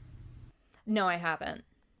Ex-Girlfriend? No, I haven't.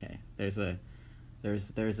 Okay. There's a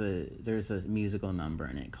musical number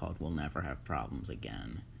in it called "We'll Never Have Problems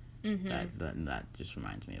Again." That just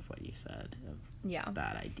reminds me of what you said.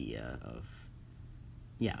 That idea of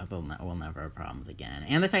we'll never have problems again,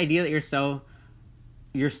 and this idea that you're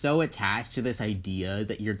so attached to this idea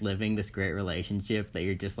that you're living this great relationship that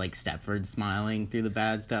you're just like Stepford smiling through the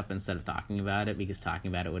bad stuff instead of talking about it, because talking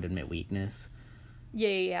about it would admit weakness.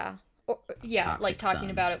 Yeah. Or, Toxic like talking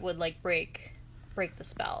sun. about it would like break the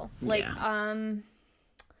spell. Like, I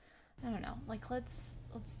don't know. Like, let's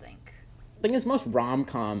think. The thing is, most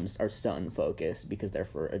rom-coms are sun focused because they're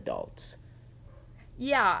for adults.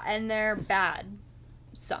 Yeah, and they're bad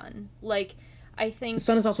sun. Like, I think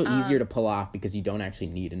Sun is also easier to pull off because you don't actually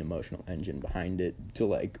need an emotional engine behind it to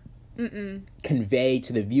like convey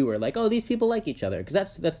to the viewer like, oh, these people like each other,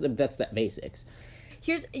 because that's the basics.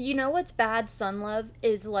 Here's, you know what's bad sun love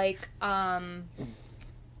is like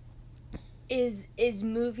is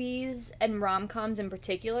movies and rom-coms in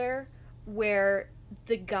particular where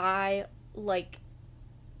the guy like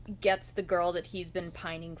gets the girl that he's been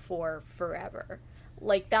pining for forever.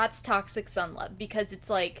 Like, that's toxic sun love, because it's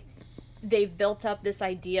like they've built up this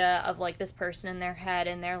idea of like this person in their head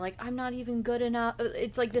and they're like, I'm not even good enough.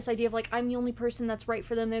 It's like this idea of like, I'm the only person that's right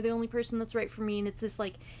for them, they're the only person that's right for me. And it's this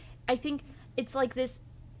like, I think it's like this,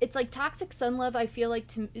 it's like toxic sun love. I feel like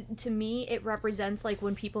to me it represents like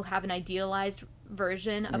when people have an idealized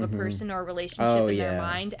version of a person or a relationship in their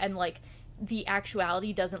mind, and like the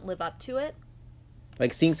actuality doesn't live up to it.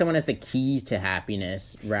 Like, seeing someone as the key to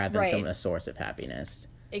happiness rather than Right. someone a source of happiness.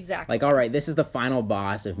 Exactly. Like, all right, this is the final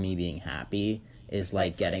boss of me being happy, is, like,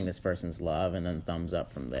 Precisely. getting this person's love, and then thumbs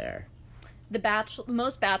up from there.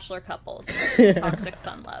 Most bachelor couples, toxic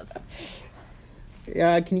sun love.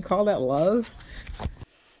 Yeah, can you call that love?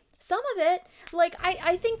 Some of it, like,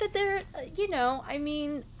 I think that they're, you know, I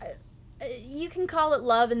mean, you can call it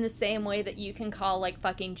love in the same way that you can call, like,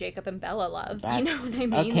 fucking Jacob and Bella love. You know what I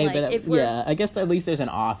mean? Okay, like, but if we're, yeah, I guess at least there's an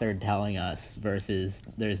author telling us versus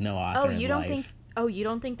there's no author in life. You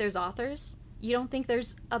don't think there's authors? You don't think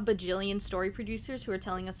there's a bajillion story producers who are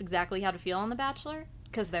telling us exactly how to feel on The Bachelor?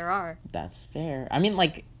 Because there are. That's fair. I mean,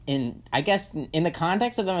 like, I guess in the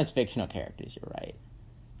context of them as fictional characters, you're right.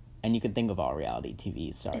 And you could think of all reality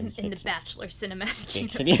TV stars as In the fiction. Bachelor cinematic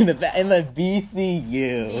universe. Fiction. in the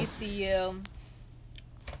BCU. ECU.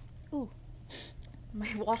 Ooh. My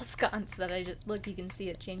wall sconce that I just... Look, you can see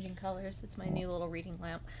it changing colors. It's my new little reading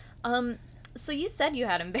lamp. So you said you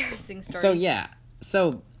had embarrassing stories. So, yeah.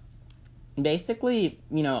 So, basically,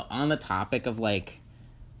 you know, on the topic of, like,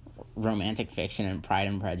 romantic fiction and Pride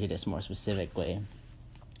and Prejudice more specifically,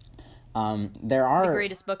 there are... The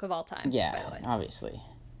greatest book of all time, Yeah, by the way. obviously.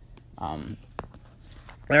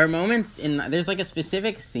 There are moments there's like a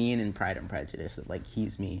specific scene in Pride and Prejudice that like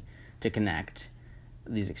cues me to connect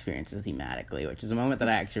these experiences thematically, which is a moment that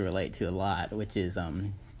I actually relate to a lot, which is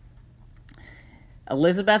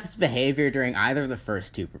Elizabeth's behavior during either of the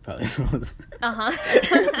first two proposals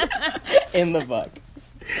in the book.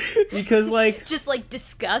 Because like Just like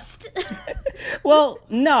disgust. well,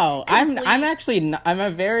 no, I'm Complete. actually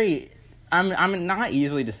I'm not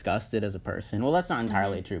easily disgusted as a person. Well, that's not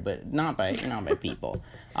entirely true, but not by people.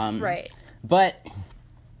 Right. But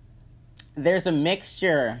there's a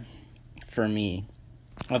mixture for me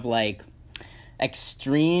of like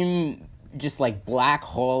extreme, just like black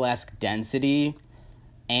hole-esque density,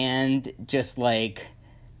 and just like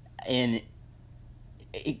in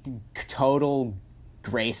total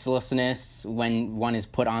gracelessness when one is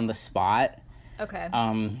put on the spot. Okay.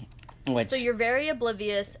 Which, So you're very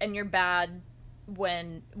oblivious and you're bad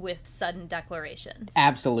when with sudden declarations.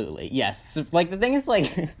 absolutely, yes. So, like, the thing is,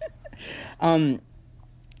 like, you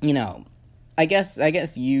know, I guess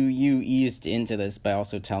you eased into this by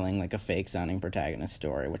also telling, like, a fake-sounding protagonist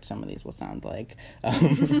story, which some of these will sound like.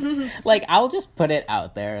 Like, I'll just put it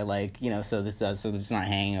out there, like, you know, so this is not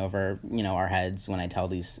hanging over, you know, our heads when I tell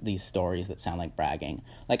these stories that sound like bragging.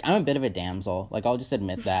 Like, I'm a bit of a damsel. Like, I'll just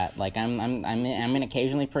admit that. Like, I'm an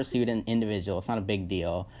occasionally pursued an individual. It's not a big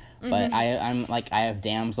deal. But I'm like, I have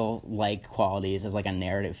damsel-like qualities as, like, a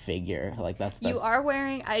narrative figure. Like, that's... You are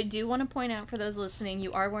wearing, I do want to point out for those listening,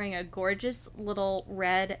 you are wearing a gorgeous little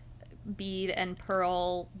red bead and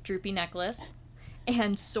pearl droopy necklace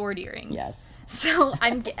and sword earrings. Yes. So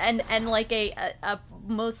I'm, and like a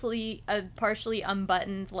mostly, a partially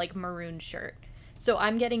unbuttoned, like, maroon shirt. So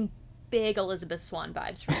I'm getting big Elizabeth Swann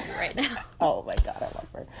vibes from you right now. Oh, my God, I love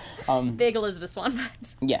her. Big Elizabeth Swann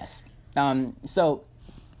vibes. Yes. So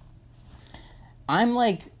I'm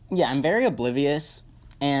like, yeah, I'm very oblivious,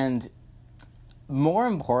 and more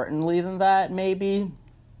importantly than that, maybe,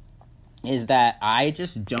 is that I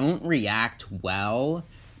just don't react well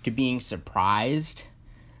to being surprised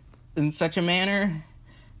in such a manner,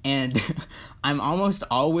 and I'm almost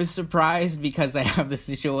always surprised because I have the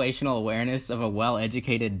situational awareness of a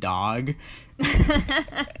well-educated dog.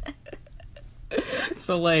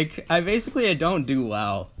 So, like, I don't do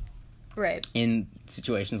well Right. in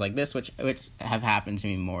situations like this, which have happened to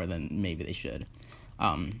me more than maybe they should.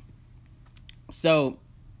 So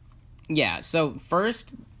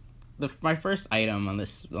first, my first item on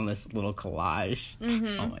this little collage.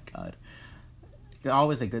 Oh my God, it's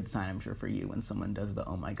always a good sign, I'm sure, for you when someone does the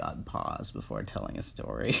oh my God pause before telling a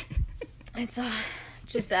story. It's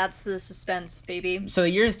just adds to the suspense, baby. So the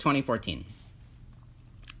year is 2014.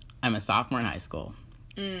 I'm a sophomore in high school.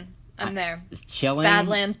 I'm there. Chilling.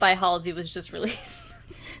 Badlands by Halsey was just released.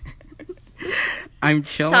 I'm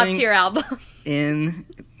chilling. Top tier album.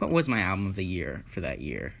 What was my album of the year for that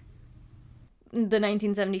year? The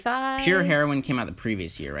 1975. Pure Heroin came out the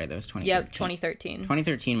previous year, right? That was 2013. Yep, 2013.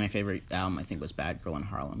 2013, my favorite album, I think, was Bad Girl in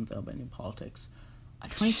Harlem, though, by New Politics.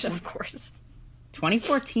 Of course.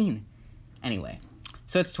 2014. Anyway,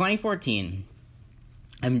 so it's 2014.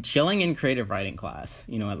 I'm chilling in creative writing class,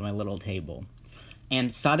 you know, at my little table. And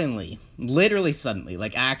suddenly, literally suddenly,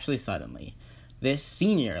 like actually suddenly, this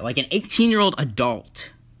senior, like an 18-year-old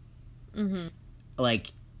adult,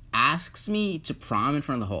 like asks me to prom in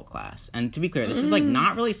front of the whole class. And to be clear, this is, like,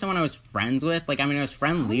 not really someone I was friends with. Like, I mean, I was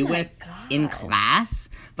friendly with in class,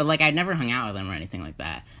 but, like, I'd never hung out with them or anything like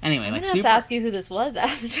that. Anyway, I'm like, gonna have to ask you who this was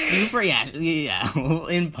after. Super, yeah,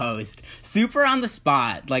 in post. Super on the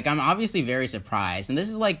spot. Like, I'm obviously very surprised. And this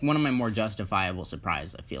is, like, one of my more justifiable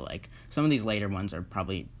surprises, I feel like. Some of these later ones are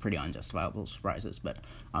probably pretty unjustifiable surprises, but,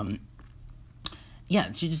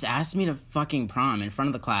 yeah, she just asked me to fucking prom in front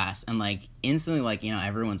of the class, and, like, instantly, like, you know,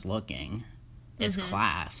 everyone's looking. It's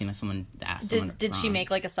class, you know, someone asked someone to Did prom. she make,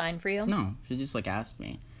 like, a sign for you? No, she just, like, asked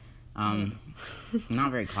me.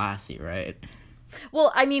 Not very classy, right?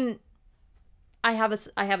 Well, I mean, I have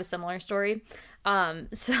a similar story,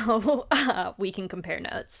 so we can compare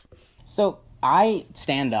notes. So, I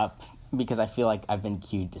stand up because I feel like I've been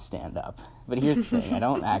cued to stand up. But here's the thing, I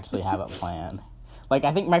don't actually have a plan. Like,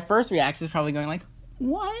 I think my first reaction is probably going, like,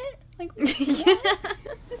 what? Like, what?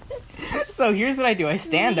 So here's what I do. I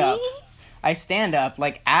stand up,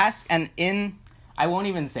 like, ask, and I won't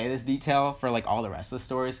even say this detail for, like, all the rest of the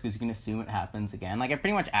stories, because you can assume it happens again. Like, I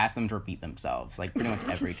pretty much ask them to repeat themselves, like, pretty much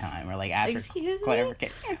every time. Or, like, ask Excuse whatever me?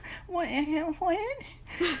 What?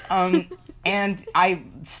 And I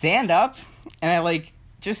stand up, and I, like,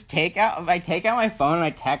 I take out my phone and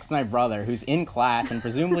I text my brother, who's in class and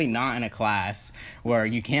presumably not in a class where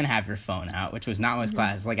you can have your phone out, which was not his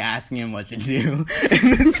class, like asking him what to do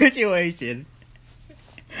in this situation.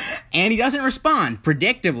 And he doesn't respond,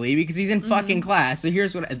 predictably, because he's in fucking class.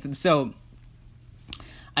 So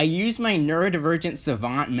I use my neurodivergent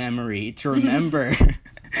savant memory to remember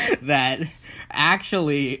that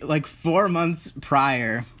actually, like, 4 months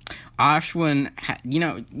prior, Ashwin,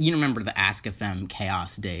 you remember the Ask FM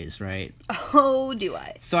chaos days, right? Oh, do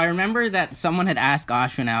I? So I remember that someone had asked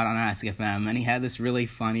Ashwin out on Ask FM, and he had this really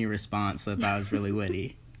funny response that I thought was really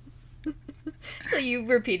witty. So you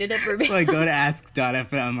repeated it for me. So I go to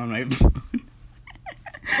ask.fm on my phone.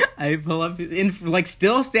 I pull up, like,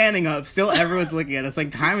 still standing up, still everyone's looking at us, like,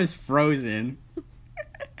 time is frozen.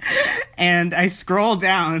 And I scroll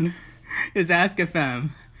down his Ask FM.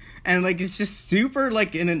 And, like, it's just super,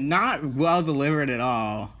 like, not well delivered at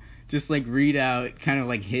all. Just, like, read out kind of,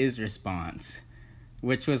 like, his response.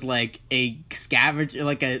 Which was, like, a scavenger,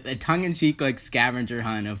 like, a tongue-in-cheek, like, scavenger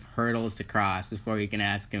hunt of hurdles to cross before you can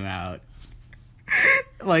ask him out.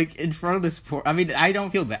 Like, in front of this poor... I mean, I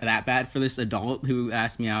don't feel that bad for this adult who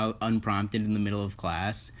asked me out unprompted in the middle of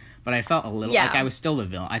class. But I felt a little... Yeah. Like, I was still the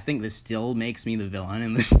villain. I think this still makes me the villain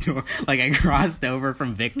in this story. Like, I crossed over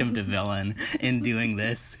from victim to villain in doing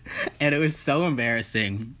this. And it was so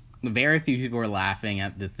embarrassing. Very few people were laughing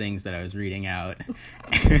at the things that I was reading out.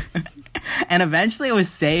 And eventually it was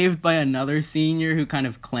saved by another senior who kind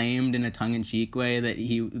of claimed in a tongue-in-cheek way that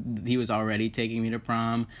he was already taking me to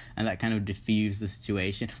prom, and that kind of diffused the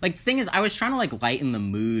situation. Like, the thing is, I was trying to, like, lighten the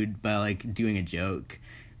mood by, like, doing a joke,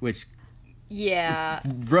 which... Yeah.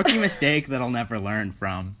 Rookie mistake that I'll never learn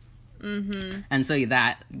from. Mm-hmm. And so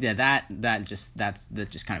that just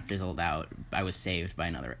kind of fizzled out. I was saved by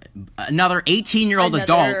another 18-year-old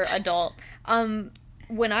adult.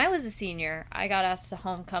 When I was a senior, I got asked to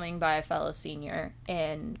homecoming by a fellow senior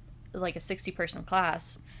in, like, a 60-person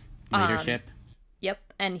class. Leadership. Yep.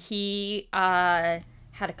 And he had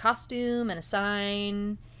a costume and a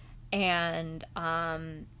sign, and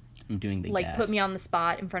I'm doing the like guess. put me on the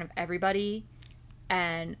spot in front of everybody,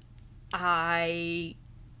 and I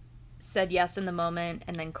said yes in the moment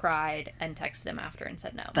and then cried and texted him after and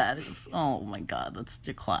said no. That is, oh my god, that's such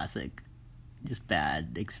a classic, just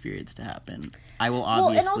bad experience to happen. I will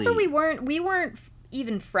obviously... Well, and also we weren't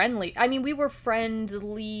even friendly. I mean, we were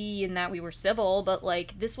friendly in that we were civil, but,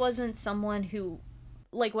 like, this wasn't someone who,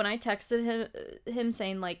 like, when I texted him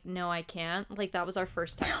saying, like, no, I can't, like, that was our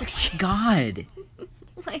first text exchange. God.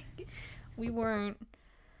 Like, we weren't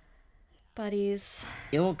buddies.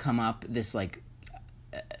 It will come up, this, like,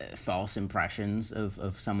 false impressions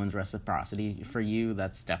of someone's reciprocity for you.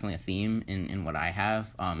 That's definitely a theme in what I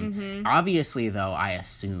have. Obviously, though, I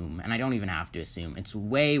assume, and I don't even have to assume, it's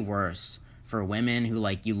way worse for women who,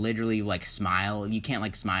 like, you literally, like, smile. You can't,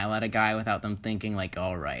 like, smile at a guy without them thinking, like,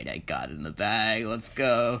 all right, I got it in the bag, let's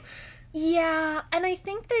go. Yeah, and I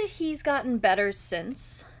think that he's gotten better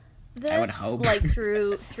since this. I would hope. Like,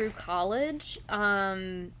 through college.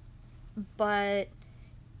 But...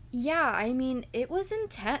 yeah, I mean, it was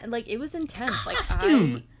intense. Like, it was intense.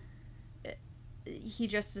 Costume. Like, he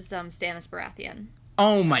dressed as Stannis Baratheon.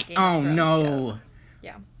 Oh my! Oh Thrones, no!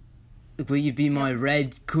 Yeah. Will you be my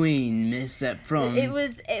red queen, Miss at prom? It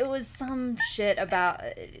was some shit about,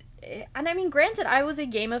 and I mean, granted, I was a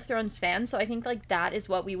Game of Thrones fan, so I think, like, that is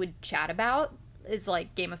what we would chat about, is,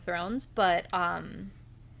 like, Game of Thrones. But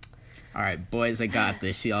All right, boys, I got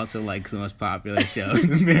this. She also likes the most popular show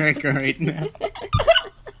in America right now.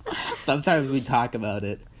 Sometimes we talk about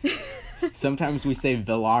it. Sometimes we say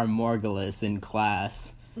Villar Morghulis in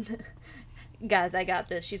class. Guys, I got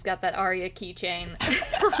this. She's got that Arya keychain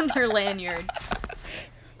on her lanyard.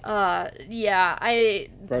 Yeah,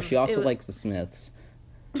 Bro, she also likes the Smiths.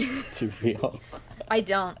 Too real. I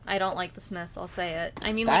don't like the Smiths, I'll say it.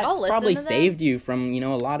 I mean, That's like, I'll listen probably to them. saved you from,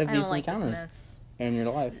 a lot of I these don't like the encounters Smiths. in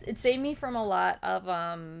your life. It saved me from a lot of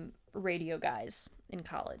radio guys in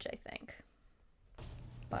college, I think.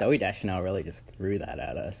 Zooey Deschanel really just threw that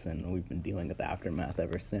at us, and we've been dealing with the aftermath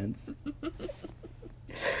ever since.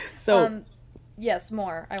 So, yes,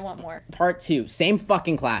 more. I want more. part 2, same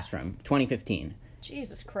fucking classroom, 2015.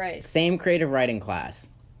 Jesus Christ. Same creative writing class.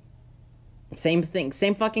 Same thing,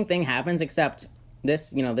 same fucking thing happens, except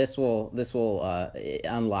this will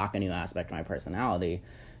unlock a new aspect of my personality.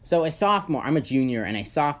 So a sophomore, I'm a junior, and a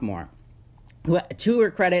sophomore, who, to her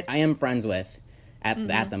credit, I am friends with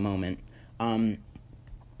at the moment.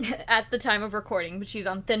 At the time of recording, but she's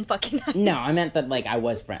on thin fucking ice. No, I meant that, like, I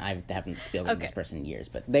haven't spoken with this person in years,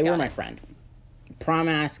 but they were my friend. Prom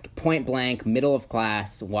ask, point blank, middle of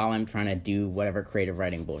class, while I'm trying to do whatever creative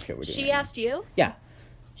writing bullshit we're doing. She asked you? Yeah.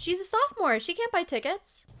 She's a sophomore. She can't buy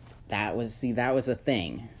tickets. That was a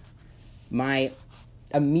thing. My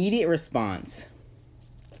immediate response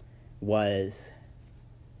was,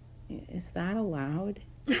 is that allowed?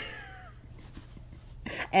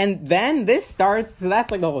 And then this starts, so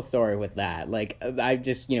that's like the whole story with that. Like, I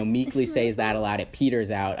just, meekly say, is that allowed? It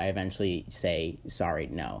peters out. I eventually say, sorry,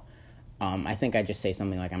 no. I think I just say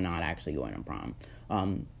something like, I'm not actually going to prom.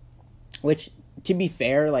 Which, to be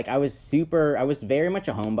fair, like, I was very much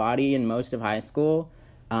a homebody in most of high school.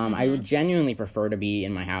 I would genuinely prefer to be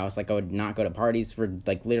in my house. Like, I would not go to parties for,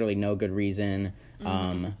 like, literally no good reason.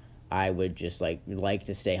 I would just, like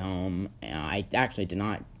to stay home. I actually did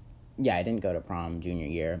not... Yeah, I didn't go to prom junior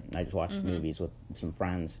year. I just watched movies with some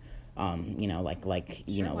friends. Like an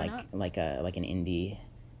indie,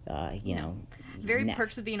 Very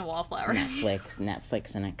Perks of Being a Wallflower.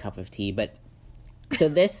 Netflix and a cup of tea. But so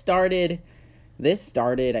this started,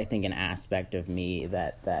 I think, an aspect of me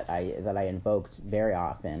that I invoked very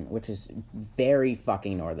often, which is very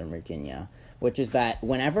fucking Northern Virginia, which is that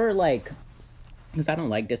whenever, like, because I don't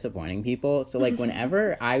like disappointing people, so, like,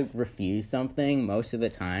 whenever I refuse something, most of the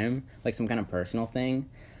time, like some kind of personal thing,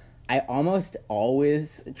 I almost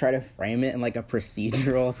always try to frame it in, like, a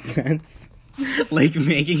procedural sense, like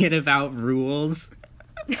making it about rules.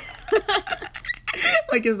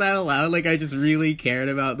 Like, is that allowed? Like, I just really cared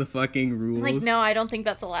about the fucking rules. Like, no, I don't think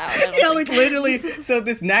that's allowed. Yeah, like, literally. So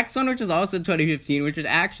this next one, which is also 2015, which is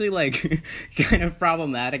actually, like, kind of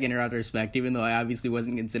problematic in retrospect, even though I obviously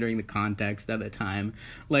wasn't considering the context at the time.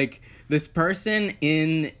 Like, this person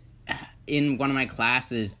in one of my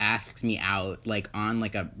classes asks me out, like, on,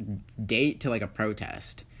 like, a date to, like, a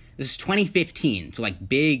protest. This is 2015, so, like,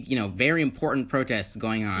 big, very important protests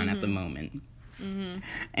going on at the moment.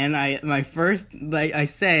 And I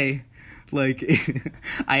say, like,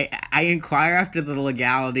 I inquire after the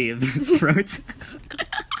legality of this protest.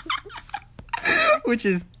 Which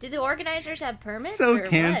is... Did the organizers have permits? So or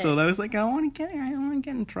canceled. What? I was like, I don't want to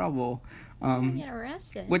get in trouble. Get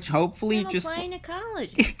arrested. Which hopefully I'm just... applying to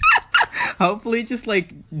college. Hopefully just,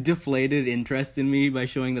 like, deflated interest in me by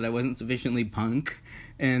showing that I wasn't sufficiently punk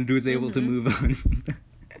and was able to move on from that.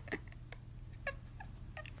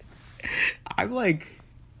 I'm, like,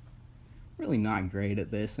 really not great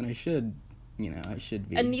at this, and I should be.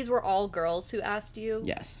 And these were all girls who asked you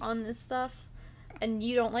Yes. on this stuff? And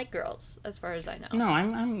you don't like girls, as far as I know. No,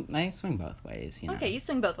 I swing both ways, Okay, you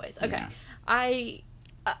swing both ways. Okay. Yeah.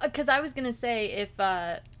 Because I was going to say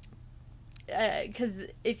because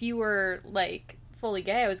if you were, like, fully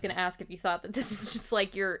gay, I was going to ask if you thought that this was just,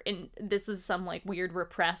 like, this was some, like, weird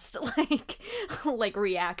repressed, like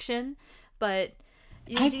reaction. But...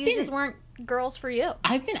 These just weren't girls for you.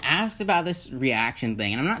 I've been asked about this reaction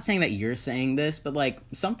thing, and I'm not saying that you're saying this, but, like,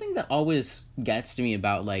 something that always gets to me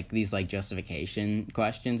about, like, these, like, justification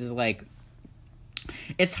questions is, like,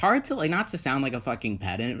 it's hard to, like, not to sound like a fucking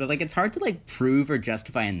pedant, but, like, it's hard to, like, prove or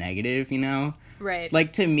justify a negative, Right.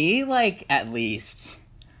 Like, to me, like, at least...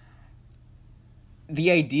 the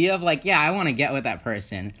idea of, like, yeah, I want to get with that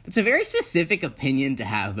person. It's a very specific opinion to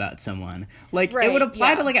have about someone. Like, it would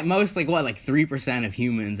apply to, like, at most, like, 3% of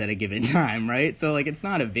humans at a given time, right? So, like, it's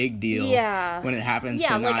not a big deal when it happens.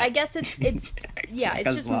 Yeah, to like, not... I guess it's yeah,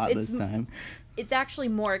 it's just, this time. It's actually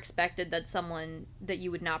more expected that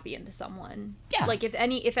you would not be into someone. Yeah. Like, if out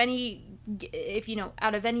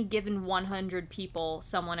of any given 100 people,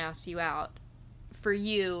 someone asks you out, for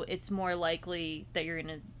you, it's more likely that you're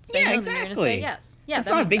gonna say Yeah, no exactly. than you're gonna say yes. Yeah, It's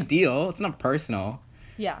that not a makes big sense. deal. It's not personal.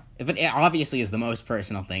 Yeah. But it obviously is the most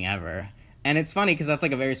personal thing ever. And it's funny because that's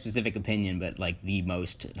like a very specific opinion, but like the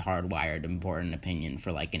most hardwired, important opinion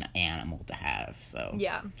for like an animal to have. So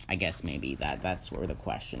Yeah. I guess maybe that's where the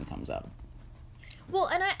question comes up. Well,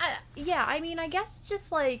 and I mean, I guess it's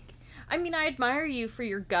just like, I mean, I admire you for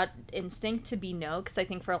your gut instinct to be no, because I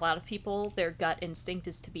think for a lot of people, their gut instinct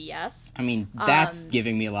is to be yes. I mean, that's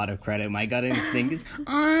giving me a lot of credit. My gut instinct is,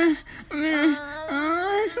 well.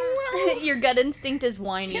 Your gut instinct is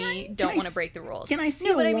whiny, don't I want to s- break the rules. Can I see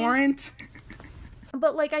No, a but I mean- warrant?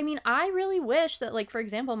 But, like, I mean, I really wish that, like, for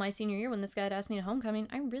example, my senior year when this guy had asked me to homecoming,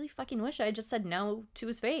 I really fucking wish I had just said no to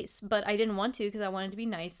his face. But I didn't want to because I wanted to be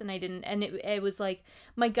nice, and I didn't. And it was, like,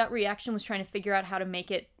 my gut reaction was trying to figure out how to make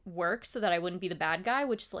it work so that I wouldn't be the bad guy,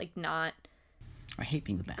 which is, like, not I hate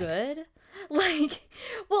being the bad. good. Like,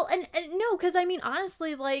 well, and no, because, I mean,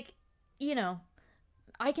 honestly, like, you know,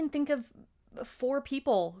 I can think of 4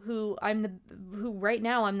 people who right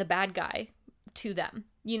now I'm the bad guy to them.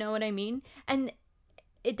 You know what I mean? And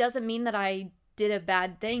it doesn't mean that I did a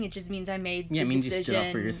bad thing. It just means I made Yeah, it the means you decision stood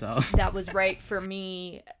up for yourself. that was right for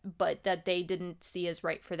me, but that they didn't see as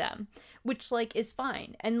right for them, which, like, is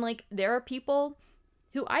fine. And, like, there are people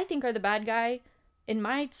who I think are the bad guy in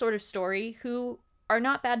my sort of story who are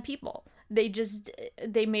not bad people. They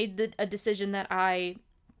made a decision that I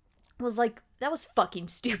was like, that was fucking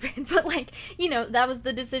stupid. But, like, you know, that was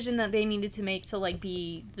the decision that they needed to make to, like,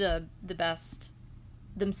 be the best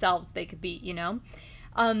themselves they could be, you know?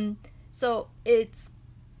 So it's,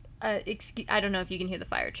 I don't know if you can hear the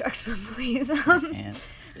fire trucks, but please, And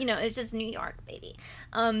you know, it's just New York, baby.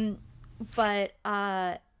 But,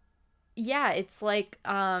 yeah, it's like,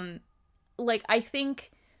 I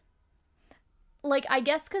think, like, I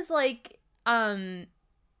guess, cause, like, I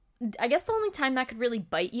guess the only time that could really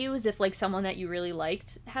bite you is if, like, someone that you really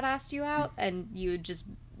liked had asked you out, and you had just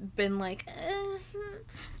been like,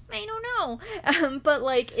 I don't know. But,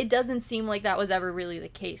 like, it doesn't seem like that was ever really the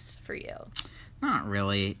case for you. not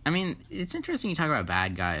really. I mean, it's interesting you talk about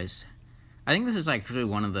bad guys. I think this is actually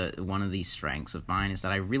one of the strengths of mine is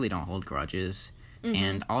that I really don't hold grudges.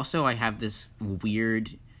 And also I have this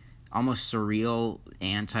weird, almost surreal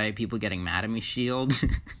anti-people getting mad at me shield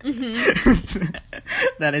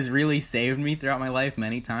that has really saved me throughout my life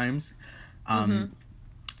many times.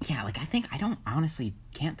 Yeah, like, I don't honestly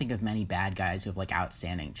can't think of many bad guys who have, like,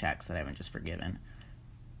 outstanding checks that I haven't just forgiven.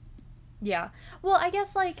 Yeah. Well, I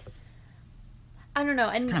guess, like, I don't know.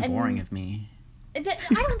 It's kind of boring of me. I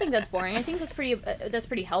don't think that's boring. I think that's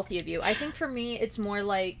pretty healthy of you. I think for me, it's more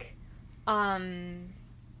like, like,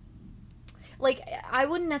 I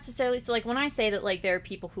wouldn't necessarily, so, like, when I say that, like, there are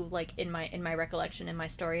people who, like, in my recollection, in my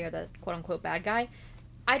story, are the quote-unquote bad guy,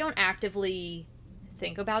 I don't actively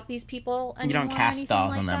think about these people anymore. You don't cast or anything spells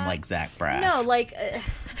like on them that. like Zach Braff. No, like,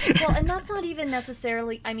 well, and that's not even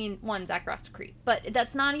necessarily, I mean, one, Zach Braff's a creep, but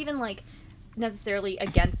that's not even, like, necessarily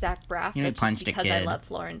against Zach Braff. You know, That's just punched a because I kid. love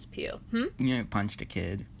Florence Pugh. You know, punched a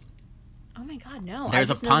kid. Oh my god, no. There's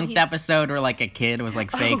a I just know that Punked he's- episode where, like, a kid was, like,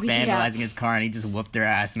 fake Oh, yeah. vandalizing his car and he just whooped their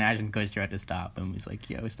ass and Ashton Kutcher tried to stop him. He's like,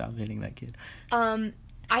 yo, stop hitting that kid.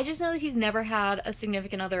 I just know that he's never had a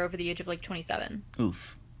significant other over the age of, like, 27.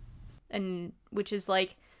 Oof. And, which is,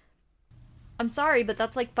 like, I'm sorry, but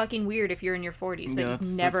that's, like, fucking weird if you're in your 40s. That Yeah,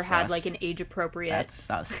 you've never that's had, sus. like, an age-appropriate... That's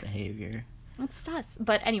sus behavior. That's sus.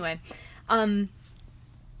 But anyway,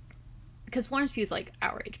 because Florence Pugh's, like,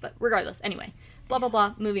 our age, but regardless, anyway. Blah, blah,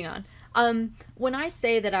 blah, moving on. When I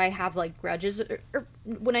say that I have, like, grudges, or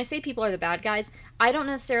when I say people are the bad guys, I don't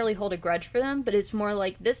necessarily hold a grudge for them, but it's more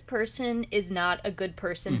like, this person is not a good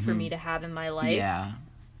person for me to have in my life. Yeah.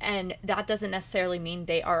 And that doesn't necessarily mean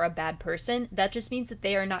they are a bad person. That just means that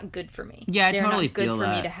they are not good for me. Yeah, I They're totally not good feel for me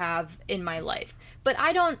that. to have in my life. But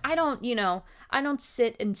I don't, you know, I don't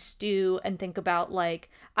sit and stew and think about, like,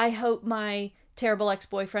 I hope my terrible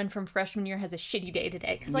ex-boyfriend from freshman year has a shitty day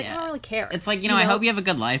today. Because, like, I don't really care. It's like, you know, I hope you have a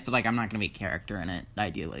good life, but, like, I'm not going to be a character in it,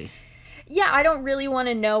 ideally. Yeah, I don't really want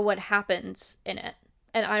to know what happens in it.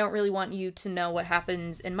 And I don't really want you to know what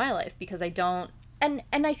happens in my life because I don't. And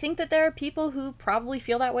I think that there are people who probably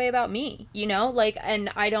feel that way about me, you know? Like,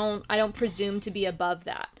 and I don't presume to be above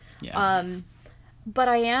that. Yeah. But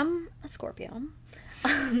I am a Scorpio.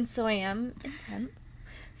 So I am intense.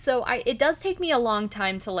 So it does take me a long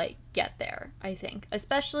time to, like, get there, I think.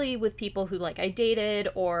 Especially with people who, like, I dated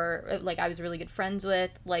or, like, I was really good friends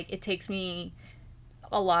with. Like, it takes me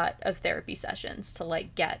a lot of therapy sessions to,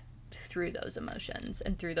 like, get through those emotions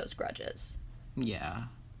and through those grudges. Yeah.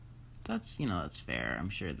 that's that's fair. I'm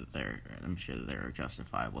sure that there are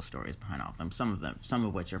justifiable stories behind all of them. Some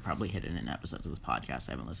of which are probably hidden in episodes of this podcast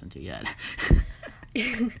I haven't listened to yet.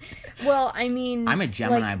 Well, I mean, I'm a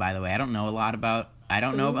Gemini, by the way. I don't know a lot about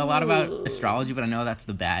astrology, but I know that's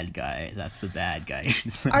the bad guy. That's the bad guy.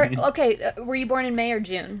 Okay, were you born in May or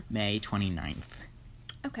June? May 29th.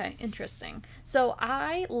 Okay, interesting. So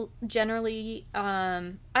I generally, I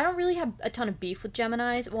don't really have a ton of beef with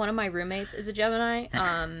Geminis. One of my roommates is a Gemini,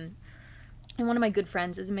 and one of my good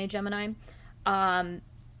friends is a May Gemini.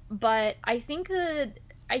 But I think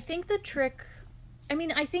the trick, I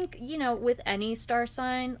mean, I think, with any star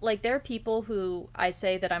sign, like, there are people who I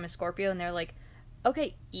say that I'm a Scorpio, and they're like,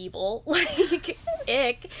 okay, evil, like,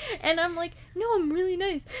 ick. And I'm like, no, I'm really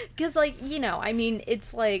nice. Because, like, I mean,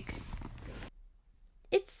 it's like,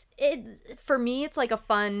 for me, it's like a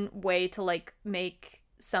fun way to, like, make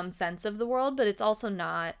some sense of the world, but it's also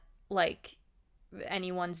not, like,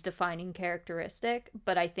 anyone's defining characteristic.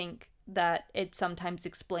 But I think that it sometimes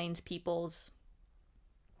explains people's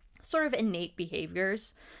sort of innate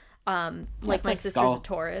behaviors. Like my sister's a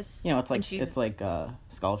Taurus. It's like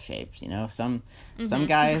skull shapes. Some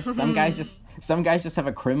guys just have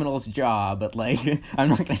a criminal's jaw, but like I'm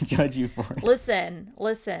not gonna judge you for it. Listen.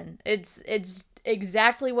 It's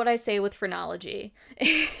exactly what I say with phrenology.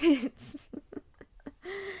 It's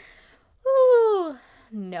ooh,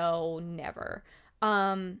 no, never.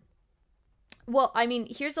 Well, I mean,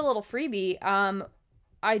 here's a little freebie.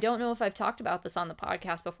 I don't know if I've talked about this on the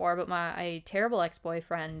podcast before, but my terrible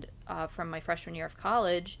ex-boyfriend from my freshman year of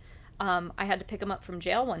college, I had to pick him up from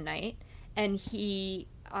jail one night, and he,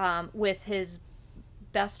 with his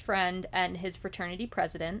best friend and his fraternity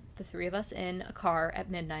president, the three of us in a car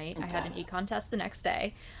at midnight. I had an econ test the next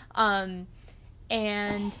day. And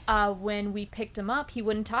when we picked him up, he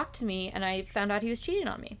wouldn't talk to me, and I found out he was cheating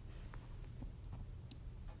on me.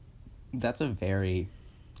 That's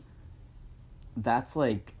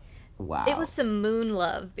like, wow. It was some moon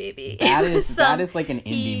love, baby. That is like an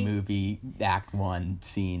indie movie Act 1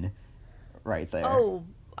 scene right there. Oh,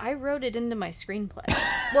 I wrote it into my screenplay.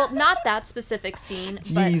 Well, not that specific scene,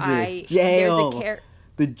 but jail.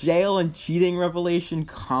 The jail and cheating revelation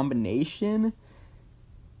combination.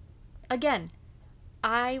 Again,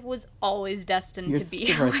 I was always destined to be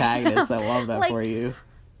the protagonist. I love that for you.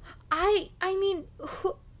 I mean,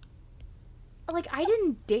 like, I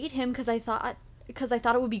didn't date him because I thought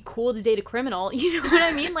it would be cool to date a criminal. You know what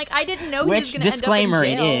I mean? Like, I didn't know he was going to end up in jail. Disclaimer,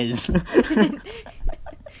 it is.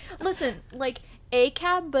 Listen, like,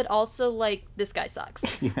 ACAB, but also, like, this guy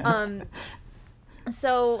sucks. Yeah.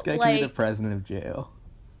 So, this guy like, could be the president of jail.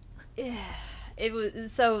 It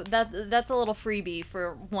was so that's a little freebie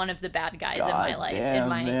for one of the bad guys in my life, in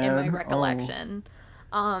my recollection.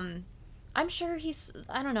 Oh. I'm sure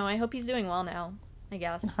I don't know, I hope he's doing well now, I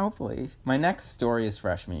guess. Hopefully. My next story is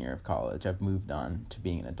freshman year of college. I've moved on to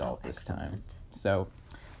being an adult this time. So,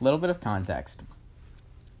 a little bit of context.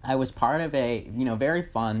 I was part of a, very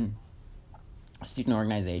fun student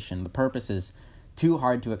organization. The purpose is too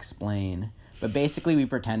hard to explain, but basically we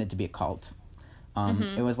pretended to be a cult.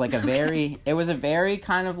 It was like it was a very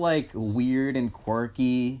kind of like weird and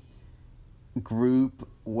quirky group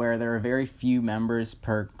where there were very few members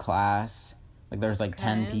per class. Like, there's like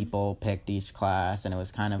 10 people picked each class, and it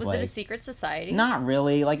was kind of Was it a secret society? Not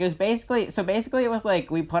really. Like, it was basically it was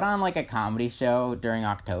like we put on like a comedy show during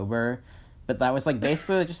October, but that was like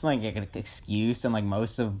basically just like an excuse, and like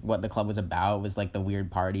most of what the club was about was like the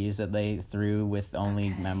weird parties that they threw with only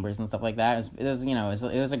members and stuff like that. It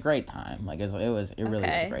was a great time. Like, it really was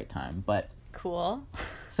a great time. But cool.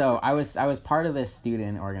 So I was part of this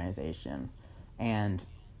student organization, and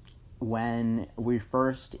when we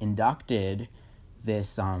first inducted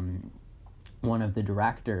this one of the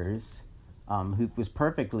directors, who was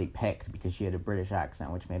perfectly picked because she had a British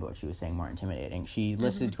accent, which made what she was saying more intimidating. She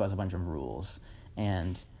listed to us a bunch of rules,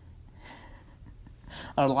 and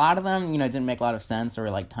a lot of them, didn't make a lot of sense, or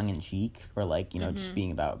were like tongue-in-cheek, or like, just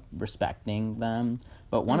being about respecting them.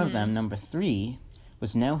 But one of them, number 3,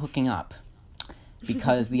 was no hooking up,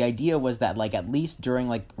 because the idea was that, like, at least during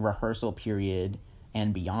like rehearsal period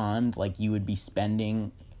and beyond, like, you would be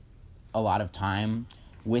spending a lot of time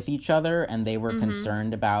with each other, and they were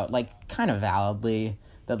concerned about, like, kind of validly,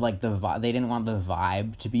 that like they didn't want the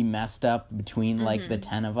vibe to be messed up between like the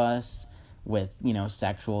 10 of us, with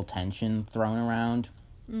sexual tension thrown around.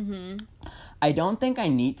 I don't think I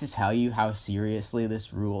need to tell you how seriously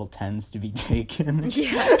this rule tends to be taken.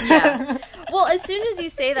 Yeah. Well, as soon as you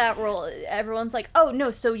say that rule, everyone's like, "Oh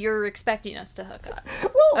no, so you're expecting us to hook up?"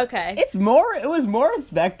 Well, okay. It was more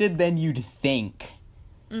expected than you'd think.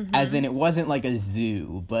 As in, it wasn't like a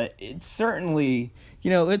zoo, but it certainly,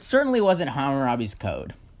 it certainly wasn't Hammurabi's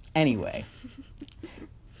code. Anyway,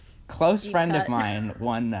 close friend of mine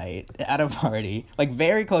one night at a party, like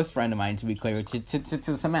very close friend of mine, to be clear,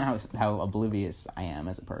 to somehow how oblivious I am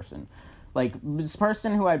as a person. Like, this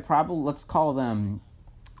person who I'd probably, let's call them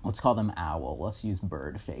Owl. Let's use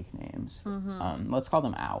bird fake names. Let's call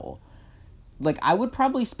them Owl. Like, I would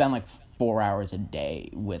probably spend like 4 hours a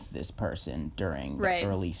day with this person during the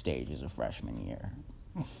early stages of freshman year.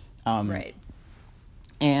 Right.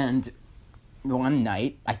 And one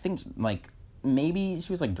night, I think, like, maybe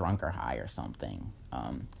she was, like, drunk or high or something.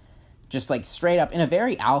 Just, like, straight up, in a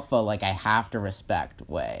very alpha, like, I have to respect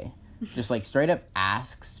way. Just, like, straight up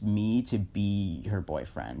asks me to be her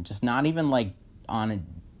boyfriend. Just not even, like,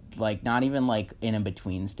 not even, like, in a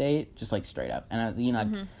between state. Just, like, straight up.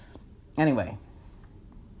 And, anyway,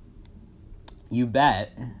 you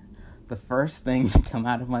bet the first thing to come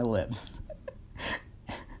out of my lips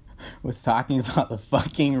was talking about the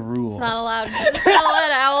fucking rule. It's not allowed. It's not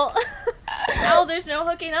allowed, Owl. Owl, there's no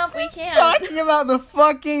hooking up. We can't. Talking about the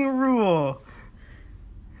fucking rule.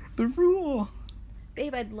 The rule.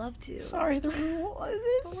 Babe, I'd love to. Sorry, the rule.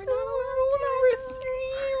 It's We're not rule number 3.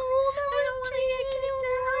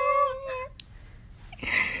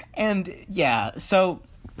 And, yeah, so,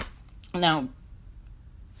 now,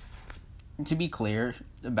 to be clear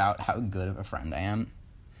about how good of a friend I am,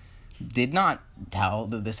 did not tell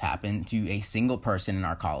that this happened to a single person in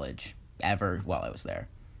our college ever while I was there.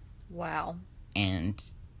 Wow. And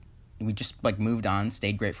we just, like, moved on,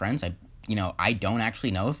 stayed great friends. I don't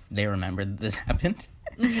actually know if they remember that this happened.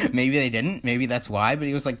 Maybe they didn't. Maybe that's why. But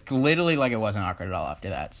it was, like, literally, like, it wasn't awkward at all after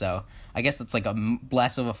that. So I guess it's, like,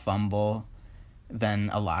 less of a fumble than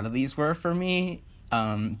a lot of these were for me.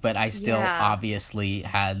 But I still obviously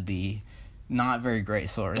had the not very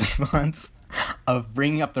graceful response of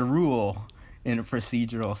bringing up the rule in a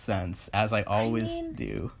procedural sense, as I always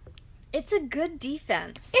do. It's a good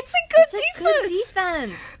defense. It's a good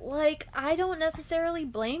defense. Like, I don't necessarily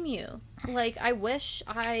blame you. Like, I wish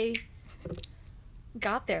I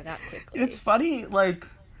got there that quickly. It's funny, like,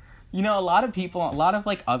 a lot of,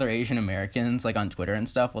 like, other Asian Americans, like, on Twitter and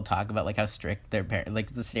stuff will talk about, like, how strict their parents,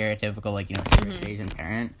 like, the stereotypical, like, strict Asian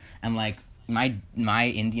parent. And, like,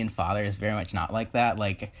 my Indian father is very much not like that.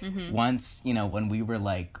 Like, once, when we were,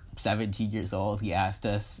 like, 17 years old, he asked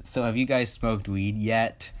us, so have you guys smoked weed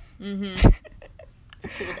yet? It's a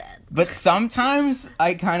cool dad. But sometimes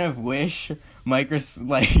I kind of wish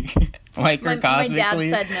microcosmically... My dad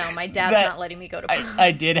said no. My dad's not letting me go to prom.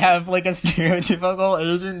 I did have, like, a stereotypical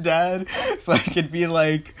Asian dad, so I could be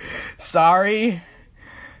like, sorry...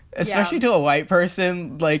 Especially to a white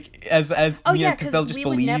person, like, as because they'll just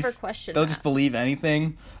believe. Would never question they'll just believe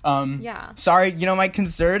anything. Yeah. Sorry, my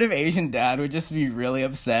conservative Asian dad would just be really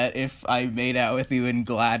upset if I made out with you in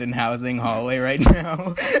Gladden Housing hallway right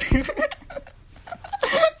now.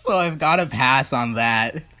 So I've got to pass on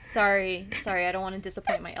that. Sorry, I don't want to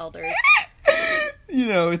disappoint my elders.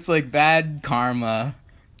 It's like bad karma.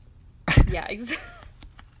 Yeah, exactly.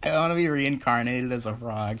 I don't want to be reincarnated as a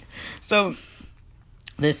frog. So.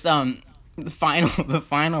 This the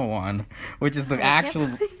final one, which is the actual.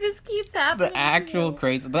 This keeps happening. The actual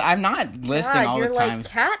crazy. I'm not listing all the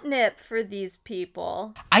times. You're like catnip for these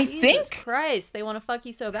people. Jesus Christ, they want to fuck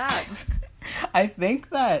you so bad. I think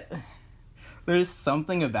that there's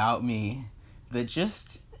something about me that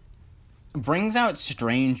just brings out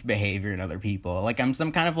strange behavior in other people. Like, I'm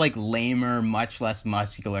some kind of, like, lamer, much less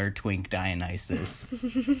muscular twink Dionysus.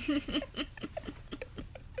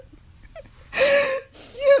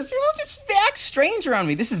 People just act strange around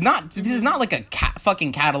me. This is not like a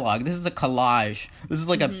fucking catalog. This is a collage. This is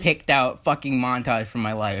like a picked out fucking montage from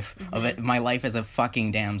my life of my life as a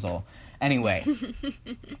fucking damsel. Anyway,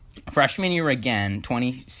 freshman year again,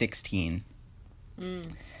 2016.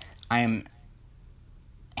 I am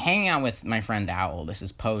hanging out with my friend Owl. This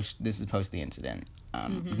is post the incident.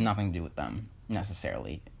 Nothing to do with them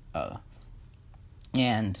necessarily.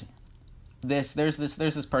 And there's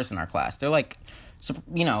this person in our class. They're like, so,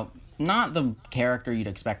 not the character you'd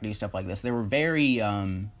expect to do stuff like this. They were very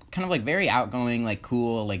kind of like very outgoing, like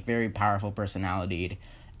cool, like very powerful personality,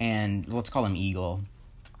 and let's call him Eagle.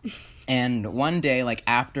 And one day, like,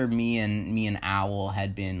 after me and Owl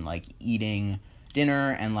had been, like, eating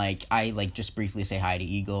dinner, and, like, I, like, just briefly say hi to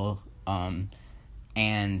Eagle,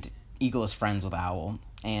 and Eagle is friends with Owl.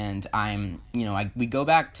 And we go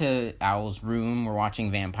back to Owl's room. We're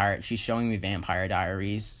watching She's showing me Vampire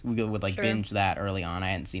Diaries. We would binge that early on. I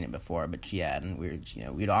hadn't seen it before, but she had. And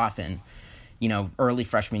we'd often, early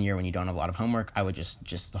freshman year when you don't have a lot of homework, I would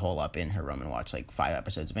just hole up in her room and watch, like, 5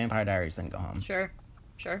 episodes of Vampire Diaries, then go home. Sure.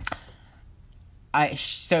 Sure.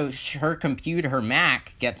 Her computer, her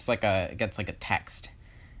Mac gets like a text,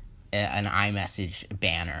 an iMessage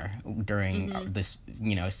banner during this,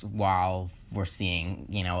 while we're seeing,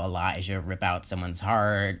 Elijah rip out someone's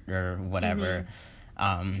heart or whatever.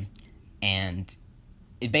 And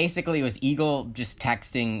it basically was Eagle just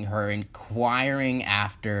texting her, inquiring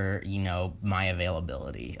after, my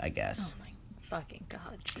availability, I guess. Oh my fucking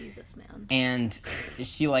God, Jesus, man. And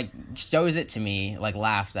she, shows it to me,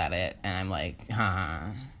 laughs at it, and I'm like,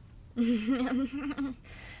 huh.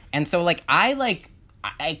 And so,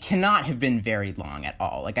 I cannot have been very long at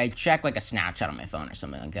all. I checked, a Snapchat on my phone or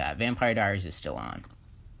something like that. Vampire Diaries is still on.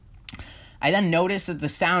 I then notice that the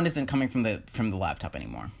sound isn't coming from the laptop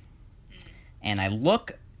anymore. And I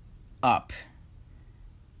look up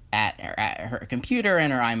at her computer,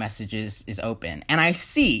 and her iMessage is open. And I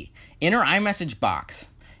see in her iMessage box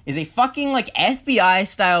is a fucking,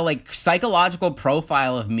 FBI-style, psychological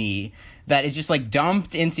profile of me that is just,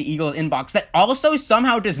 dumped into Eagle's inbox that also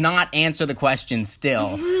somehow does not answer the question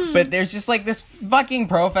still. But there's just, this fucking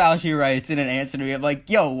profile she writes in an answer to me. I'm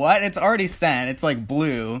like, yo, what? It's already sent. It's,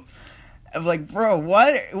 blue. I'm like, bro,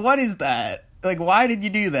 what is that? Why did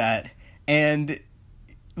you do that? And,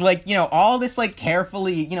 all this,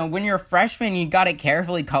 carefully, when you're a freshman, you gotta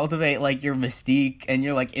carefully cultivate, your mystique and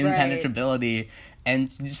your, impenetrability. Right.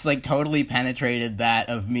 And just, totally penetrated that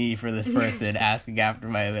of me for this person asking after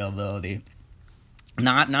my availability.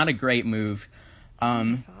 Not a great move.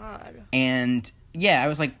 God. And, yeah, I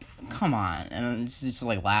was like, come on. And she just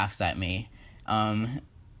laughs at me.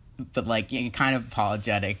 But, kind of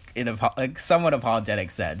apologetic, in a somewhat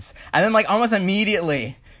apologetic sense. And then, almost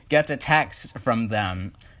immediately gets a text from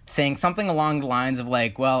them saying something along the lines of, I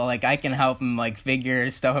can help him, figure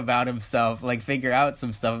out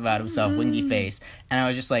some stuff about himself, winky face. And I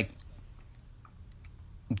was just like,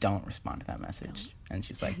 don't respond to that message. And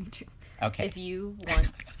she was like, okay. If you want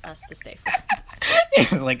us to stay friends.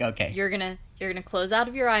 It was like, okay. You're gonna close out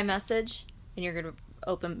of your iMessage, and you're gonna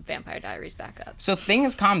open Vampire Diaries back up. So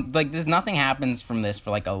things there's nothing happens from this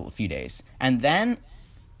for, a few days. And then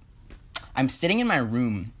I'm sitting in my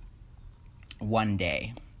room one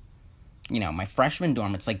day. My freshman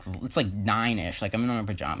dorm, it's 9-ish, I'm in my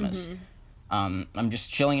pajamas. I'm just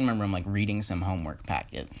chilling in my room, reading some homework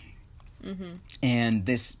packet. And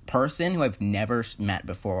this person who I've never met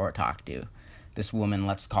before or talked to, this woman,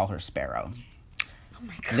 let's call her Sparrow, oh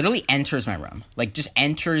my God, literally enters my room. Just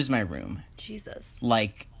enters my room. Jesus.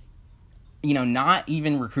 Not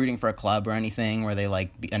even recruiting for a club or anything where they,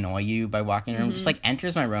 annoy you by walking in the room. Just,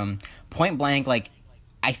 enters my room, point blank,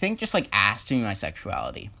 I think just, asked me my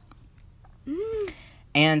sexuality.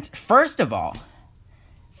 And first of all,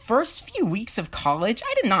 first few weeks of college,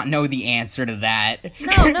 I did not know the answer to that.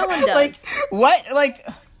 No one does. What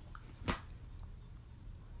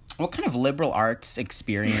kind of liberal arts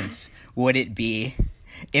experience would it be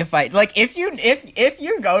if if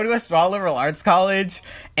you go to a small liberal arts college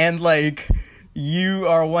and you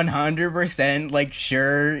are 100%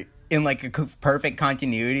 sure in a perfect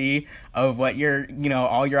continuity of what your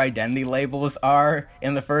all your identity labels are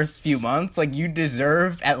in the first few months, you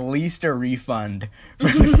deserve at least a refund for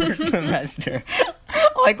the first semester.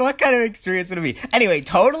 What kind of experience would it be? Anyway,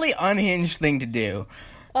 totally unhinged thing to do.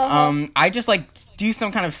 I just do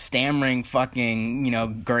some kind of stammering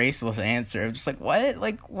fucking graceless answer. I'm just what?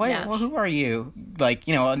 What? Yeah. Well, who are you?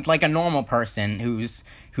 A normal person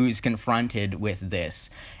who's confronted with this.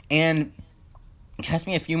 And she asked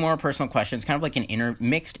me a few more personal questions, kind of an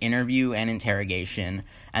mixed interview and interrogation,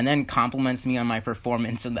 and then compliments me on my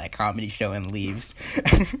performance in that comedy show and leaves.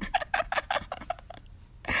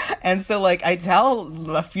 And so, I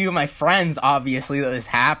tell a few of my friends, obviously, that this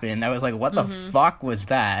happened. I was like, what the fuck was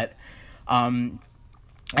that? I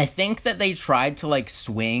think that they tried to,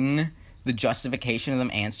 swing the justification of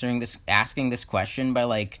them asking this question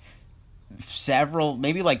by, several,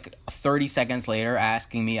 maybe 30 seconds later,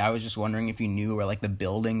 asking me, I was just wondering if you knew where the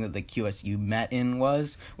building that the QSU met in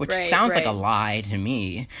was, which sounds like a lie to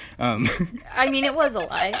me. I mean, it was a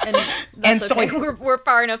lie, and that's so okay. We're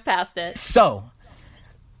far enough past it. So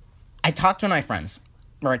I talked to a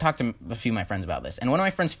few of my friends about this, and one of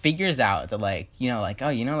my friends figures out that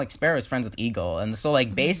Sparrow's friends with Eagle, and so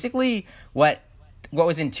basically what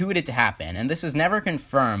was intuited to happen, and this is never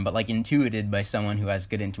confirmed, but intuited by someone who has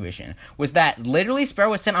good intuition, was that literally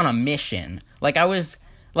Sparrow was sent on a mission. I was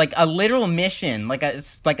a literal mission, like a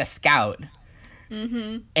scout.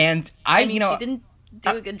 And I mean, she didn't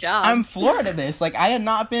do a good job. I'm floored at this. I had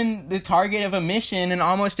not been the target of a mission in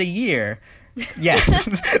almost a year. Yes,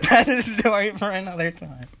 that is a story for another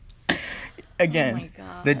time. Again, oh my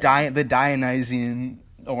God. the Dionysian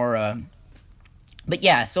aura. But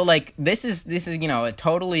yeah, so like this is you know a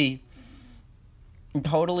totally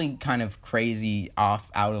kind of crazy out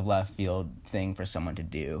of left field thing for someone to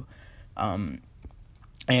do.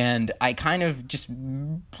 And I kind of just a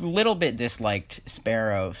little bit disliked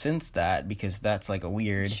Sparrow since that, because that's like a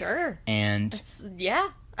weird. Sure. And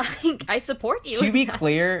I support you. To be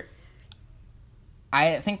clear,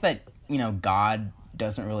 I think that, you know, God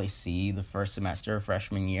doesn't really see the first semester of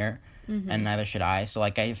freshman year, and neither should I. So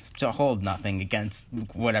like I have to hold nothing against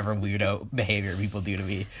whatever weirdo behavior people do to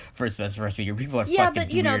me first semester freshman year. People are fucking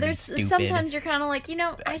but you know, weird there's and stupid. sometimes you're kind of like, you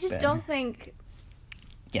know, I just don't think.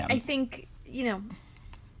 Yeah. I think, you know.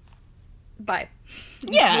 Bye.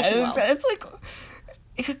 Yeah, it's like,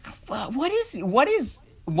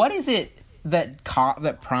 what is it that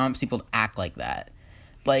prompts people to act like that?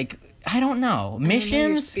 Like, I don't know. Missions,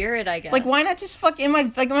 your spirit, I guess. Like, why not just am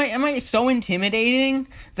I so intimidating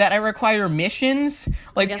that I require missions?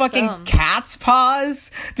 Like fucking cat's paws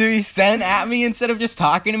to be sent at me instead of just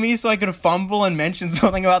talking to me so I could fumble and mention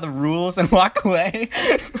something about the rules and walk away.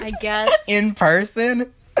 I guess in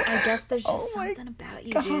person. I guess there's just something about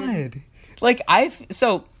you, dude. Like,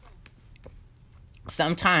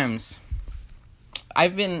 sometimes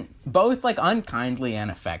I've been both, like, unkindly and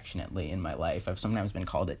affectionately in my life. I've sometimes been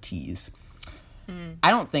called a tease. I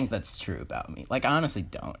don't think that's true about me. Like, I honestly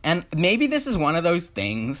don't. And maybe this is one of those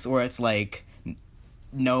things where it's, like,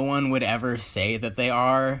 no one would ever say that they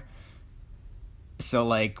are. So,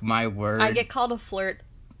 like, my word... I get called a flirt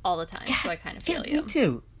all the time, so I kind of feel you. Me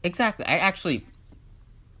too. Exactly. I actually...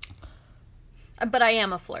 But I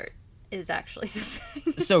am a flirt. Is actually the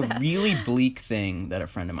thing. So really bleak thing that a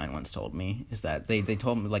friend of mine once told me is that they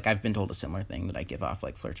told me, like, I've been told a similar thing, that I give off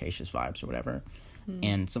like flirtatious vibes or whatever.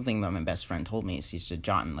 And something that my best friend told me is, he said,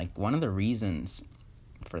 John, like, one of the reasons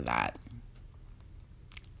for that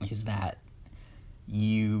is that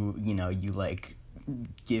you like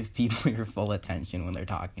give people your full attention when they're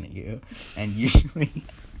talking to you, and usually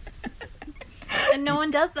and no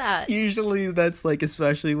one does that. Usually that's, like,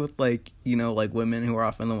 especially with, like, you know, like, women who are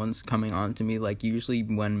often the ones coming on to me, like, usually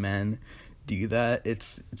when men do that,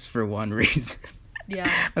 it's for one reason. Yeah.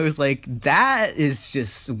 I was like, that is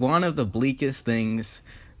just one of the bleakest things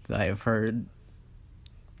that I've heard.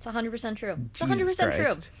 It's 100% true. It's Jesus 100%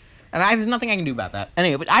 true. And there's nothing I can do about that.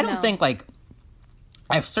 Anyway, but I don't think, like,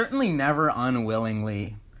 I've certainly never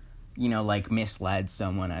unwillingly... you know, like, misled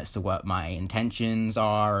someone as to what my intentions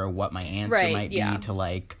are or what my answer might be to,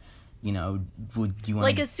 like, you know, would you want...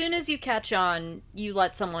 Like, as soon as you catch on, you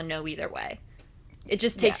let someone know either way. It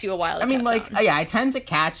just takes you a while to catch on. I tend to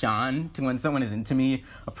catch on to when someone is into me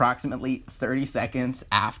approximately 30 seconds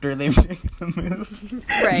after they make the move.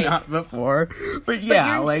 Right. Not before. But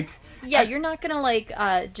yeah, like... Yeah, you're not gonna, like,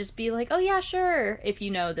 just be like, oh, yeah, sure, if you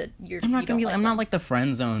know that you're... I'm not like the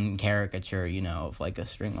friend zone caricature, you know, of, like, a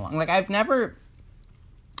string along. Like, I've never,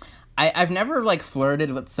 like,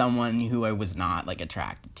 flirted with someone who I was not, like,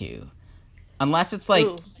 attracted to. Unless it's, like...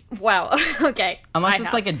 Ooh. Wow, okay. Unless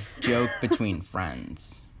it's, like, a joke between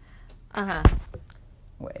friends. Uh-huh.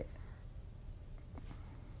 Wait.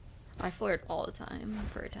 I flirt all the time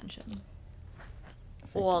for attention.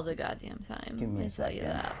 All the goddamn time. Give me a tell you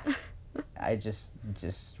that. I just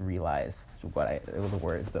realized the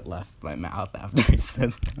words that left my mouth after I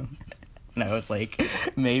said them. And I was like,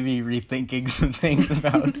 maybe rethinking some things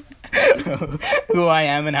about who I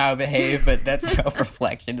am and how I behave, but that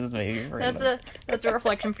self-reflection is maybe that's a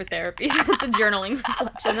reflection for therapy. That's a journaling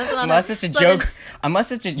reflection. That's not unless it's a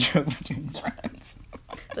joke between friends.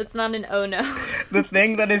 That's not an oh no. The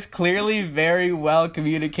thing that is clearly very well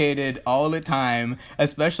communicated all the time,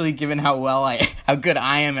 especially given how good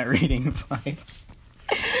I am at reading vibes.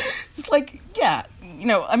 It's like, yeah, you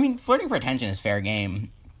know, I mean, flirting for attention is fair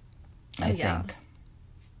game. I think.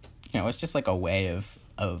 You know, it's just like a way of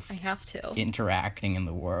I have to interacting in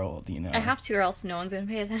the world, you know. I have to, or else no one's gonna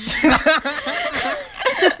pay attention.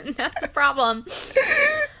 That's a problem.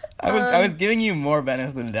 I was giving you more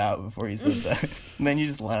benefit of the doubt before you said that. And then you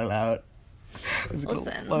just let it out. I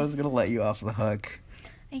was gonna let you off the hook.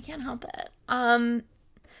 I can't help it.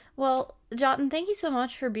 Well, Jotun, thank you so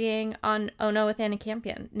much for being on Oh No with Anna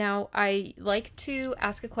Campion. Now, I like to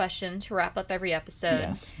ask a question to wrap up every episode.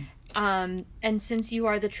 Yes. And since you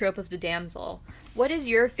are the trope of the damsel, what is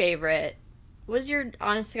your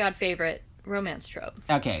honest to God favorite romance trope?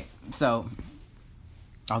 Okay, so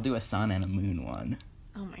I'll do a sun and a moon one.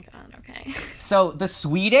 Oh my god, okay. So the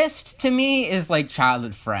sweetest to me is, like,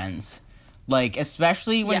 childhood friends. Like,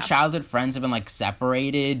 especially when childhood friends have been, like,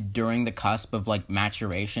 separated during the cusp of, like,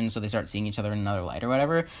 maturation, so they start seeing each other in another light or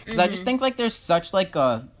whatever. Because I just think, like, there's such, like,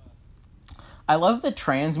 I love the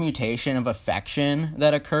transmutation of affection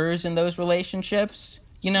that occurs in those relationships,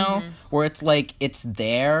 you know, where it's like it's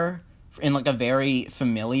there in like a very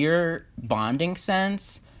familiar bonding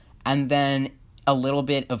sense, and then a little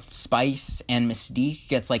bit of spice and mystique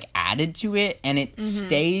gets like added to it, and it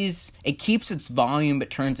stays, it keeps its volume but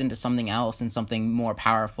turns into something else and something more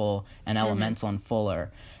powerful and elemental and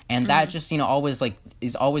fuller. And that just, you know, always like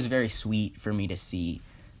is always very sweet for me to see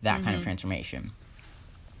that kind of transformation.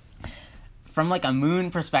 From like a Moon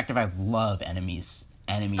perspective, I love enemies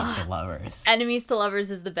to lovers. Enemies to lovers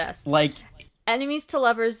is the best. Like enemies to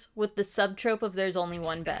lovers with the subtrope of there's only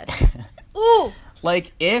one bed. Ooh!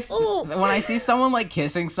 Like, when I see someone, like,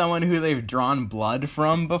 kissing someone who they've drawn blood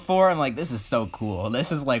from before, I'm like, this is so cool.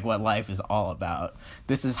 This is, like, what life is all about.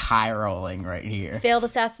 This is high rolling right here. Failed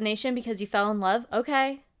assassination because you fell in love?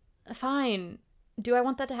 Okay. Fine. Do I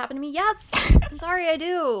want that to happen to me? Yes! I'm sorry, I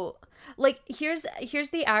do. Like, here's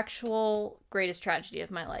the actual greatest tragedy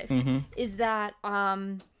of my life. Is that,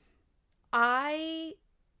 I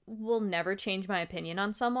will never change my opinion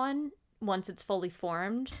on someone once it's fully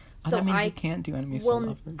formed. So that means you can't do enemies to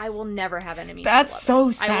lovers. I will never have enemies That's to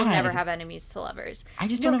lovers. so sad. I will never have enemies to lovers. I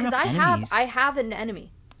just don't have enough enemies. I have an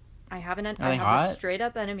enemy. I have a straight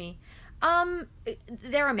up enemy.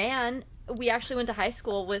 They're a man. We actually went to high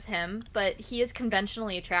school with him, but he is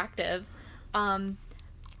conventionally attractive. And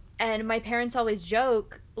my parents always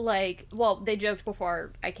joke, like, well, they joked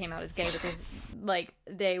before I came out as gay, but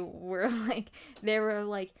they were like,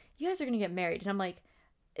 you guys are gonna get married, and I'm like,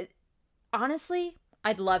 honestly,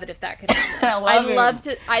 I'd love it if that could happen.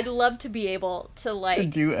 I'd love to be able to, like, to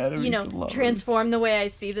do enemies, you know, to transform the way I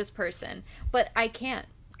see this person, but I can't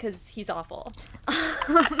because he's awful.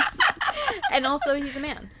 And also he's a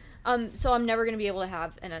man. So I'm never going to be able to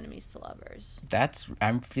have an enemies to lovers.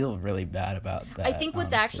 I feel really bad about that. I think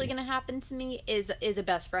what's actually going to happen to me is a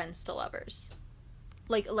best friends to lovers.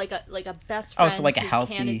 Like a best friend. Oh, so like a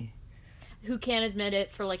healthy, who can't admit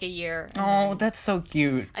it for like a year. Oh, that's so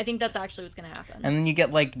cute. I think that's actually what's going to happen. And then you get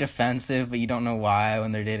like defensive, but you don't know why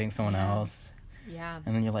when they're dating someone else. Yeah.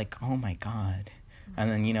 And then you're like, "Oh my God." And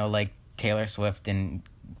then, you know, like Taylor Swift in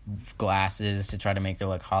glasses to try to make her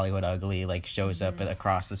look Hollywood ugly, like shows up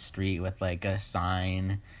across the street with like a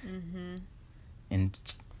sign. And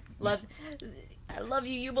I love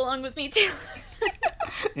you, you belong with me too.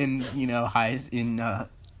 In, you know,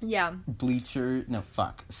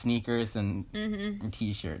 sneakers and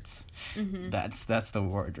t-shirts. That's the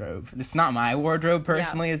wardrobe. It's not my wardrobe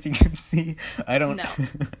personally, as you can see. I don't know.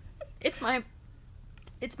 It's my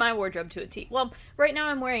wardrobe to a T. Well, right now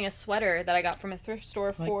I'm wearing a sweater that I got from a thrift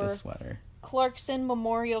store for Clarkson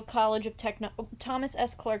Memorial College of Thomas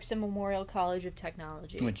S. Clarkson Memorial College of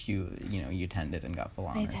Technology. Which you attended and got full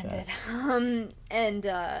honors at. I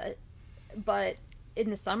attended. But in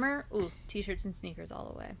the summer, t-shirts and sneakers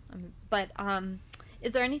all the way.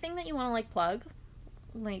 Is there anything that you want to, like, plug?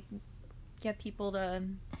 Like, get people to,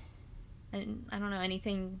 I don't know,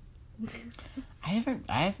 anything... I haven't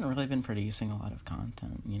really been producing a lot of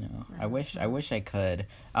content, you know. I wish I could.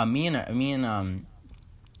 Me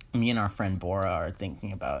and our friend Bora are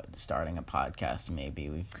thinking about starting a podcast.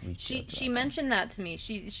 Maybe she mentioned that to me.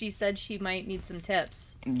 She said she might need some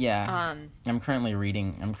tips. Yeah. I'm currently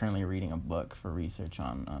reading a book for research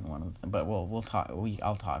on one of them. But we'll talk.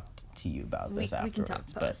 I'll talk to you about this afterwards. We can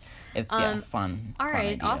talk post. But it's fun. All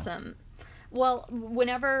right. Idea. Awesome. Well,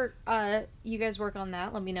 whenever you guys work on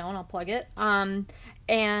that, let me know and I'll plug it. And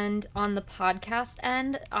on the podcast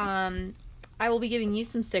end, I will be giving you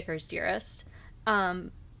some stickers, dearest.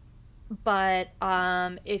 But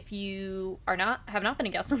if you have not been a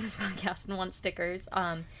guest on this podcast and want stickers,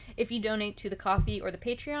 if you donate to the Ko-fi or the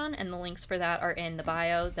Patreon, and the links for that are in the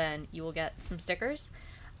bio, then you will get some stickers.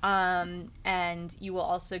 And you will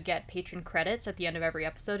also get patron credits at the end of every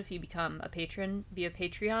episode if you become a patron via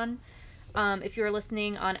Patreon. If you're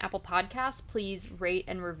listening on Apple Podcasts, please rate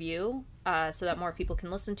and review so that more people can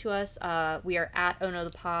listen to us. We are at Oh No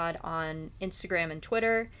The Pod on Instagram and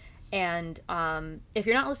Twitter. And if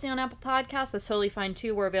you're not listening on Apple Podcasts, that's totally fine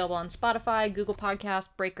too. We're available on Spotify, Google Podcasts,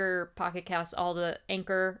 Breaker, Pocket Casts, all the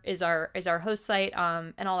Anchor is our host site,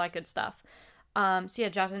 and all that good stuff. So yeah,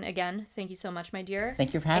 Jocelyn, again, thank you so much, my dear.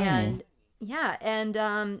 Thank you for having me. Yeah, and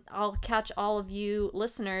I'll catch all of you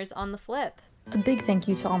listeners on the flip. A big thank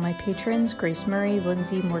you to all my patrons: Grace Murray,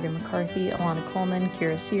 Lindsay, Morgan McCarthy, Alana Coleman,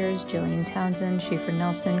 Kira Sears, Jillian Townsend, Schaefer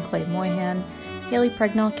Nelson, Clay Moyhan, Haley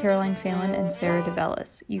Pregnell, Caroline Phelan, and Sarah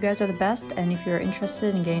DeVellis. You guys are the best, and if you're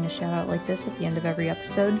interested in getting a shout out like this at the end of every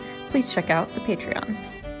episode, please check out the Patreon.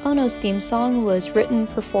 Ono's theme song was written,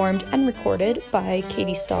 performed, and recorded by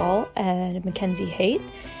Katie Stahl and Mackenzie Haight.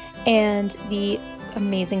 And the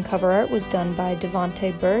amazing cover art was done by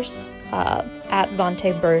Devonte Burse, at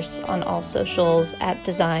Vonte Burse on all socials, at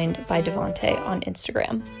Designed by Devonte on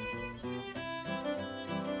Instagram.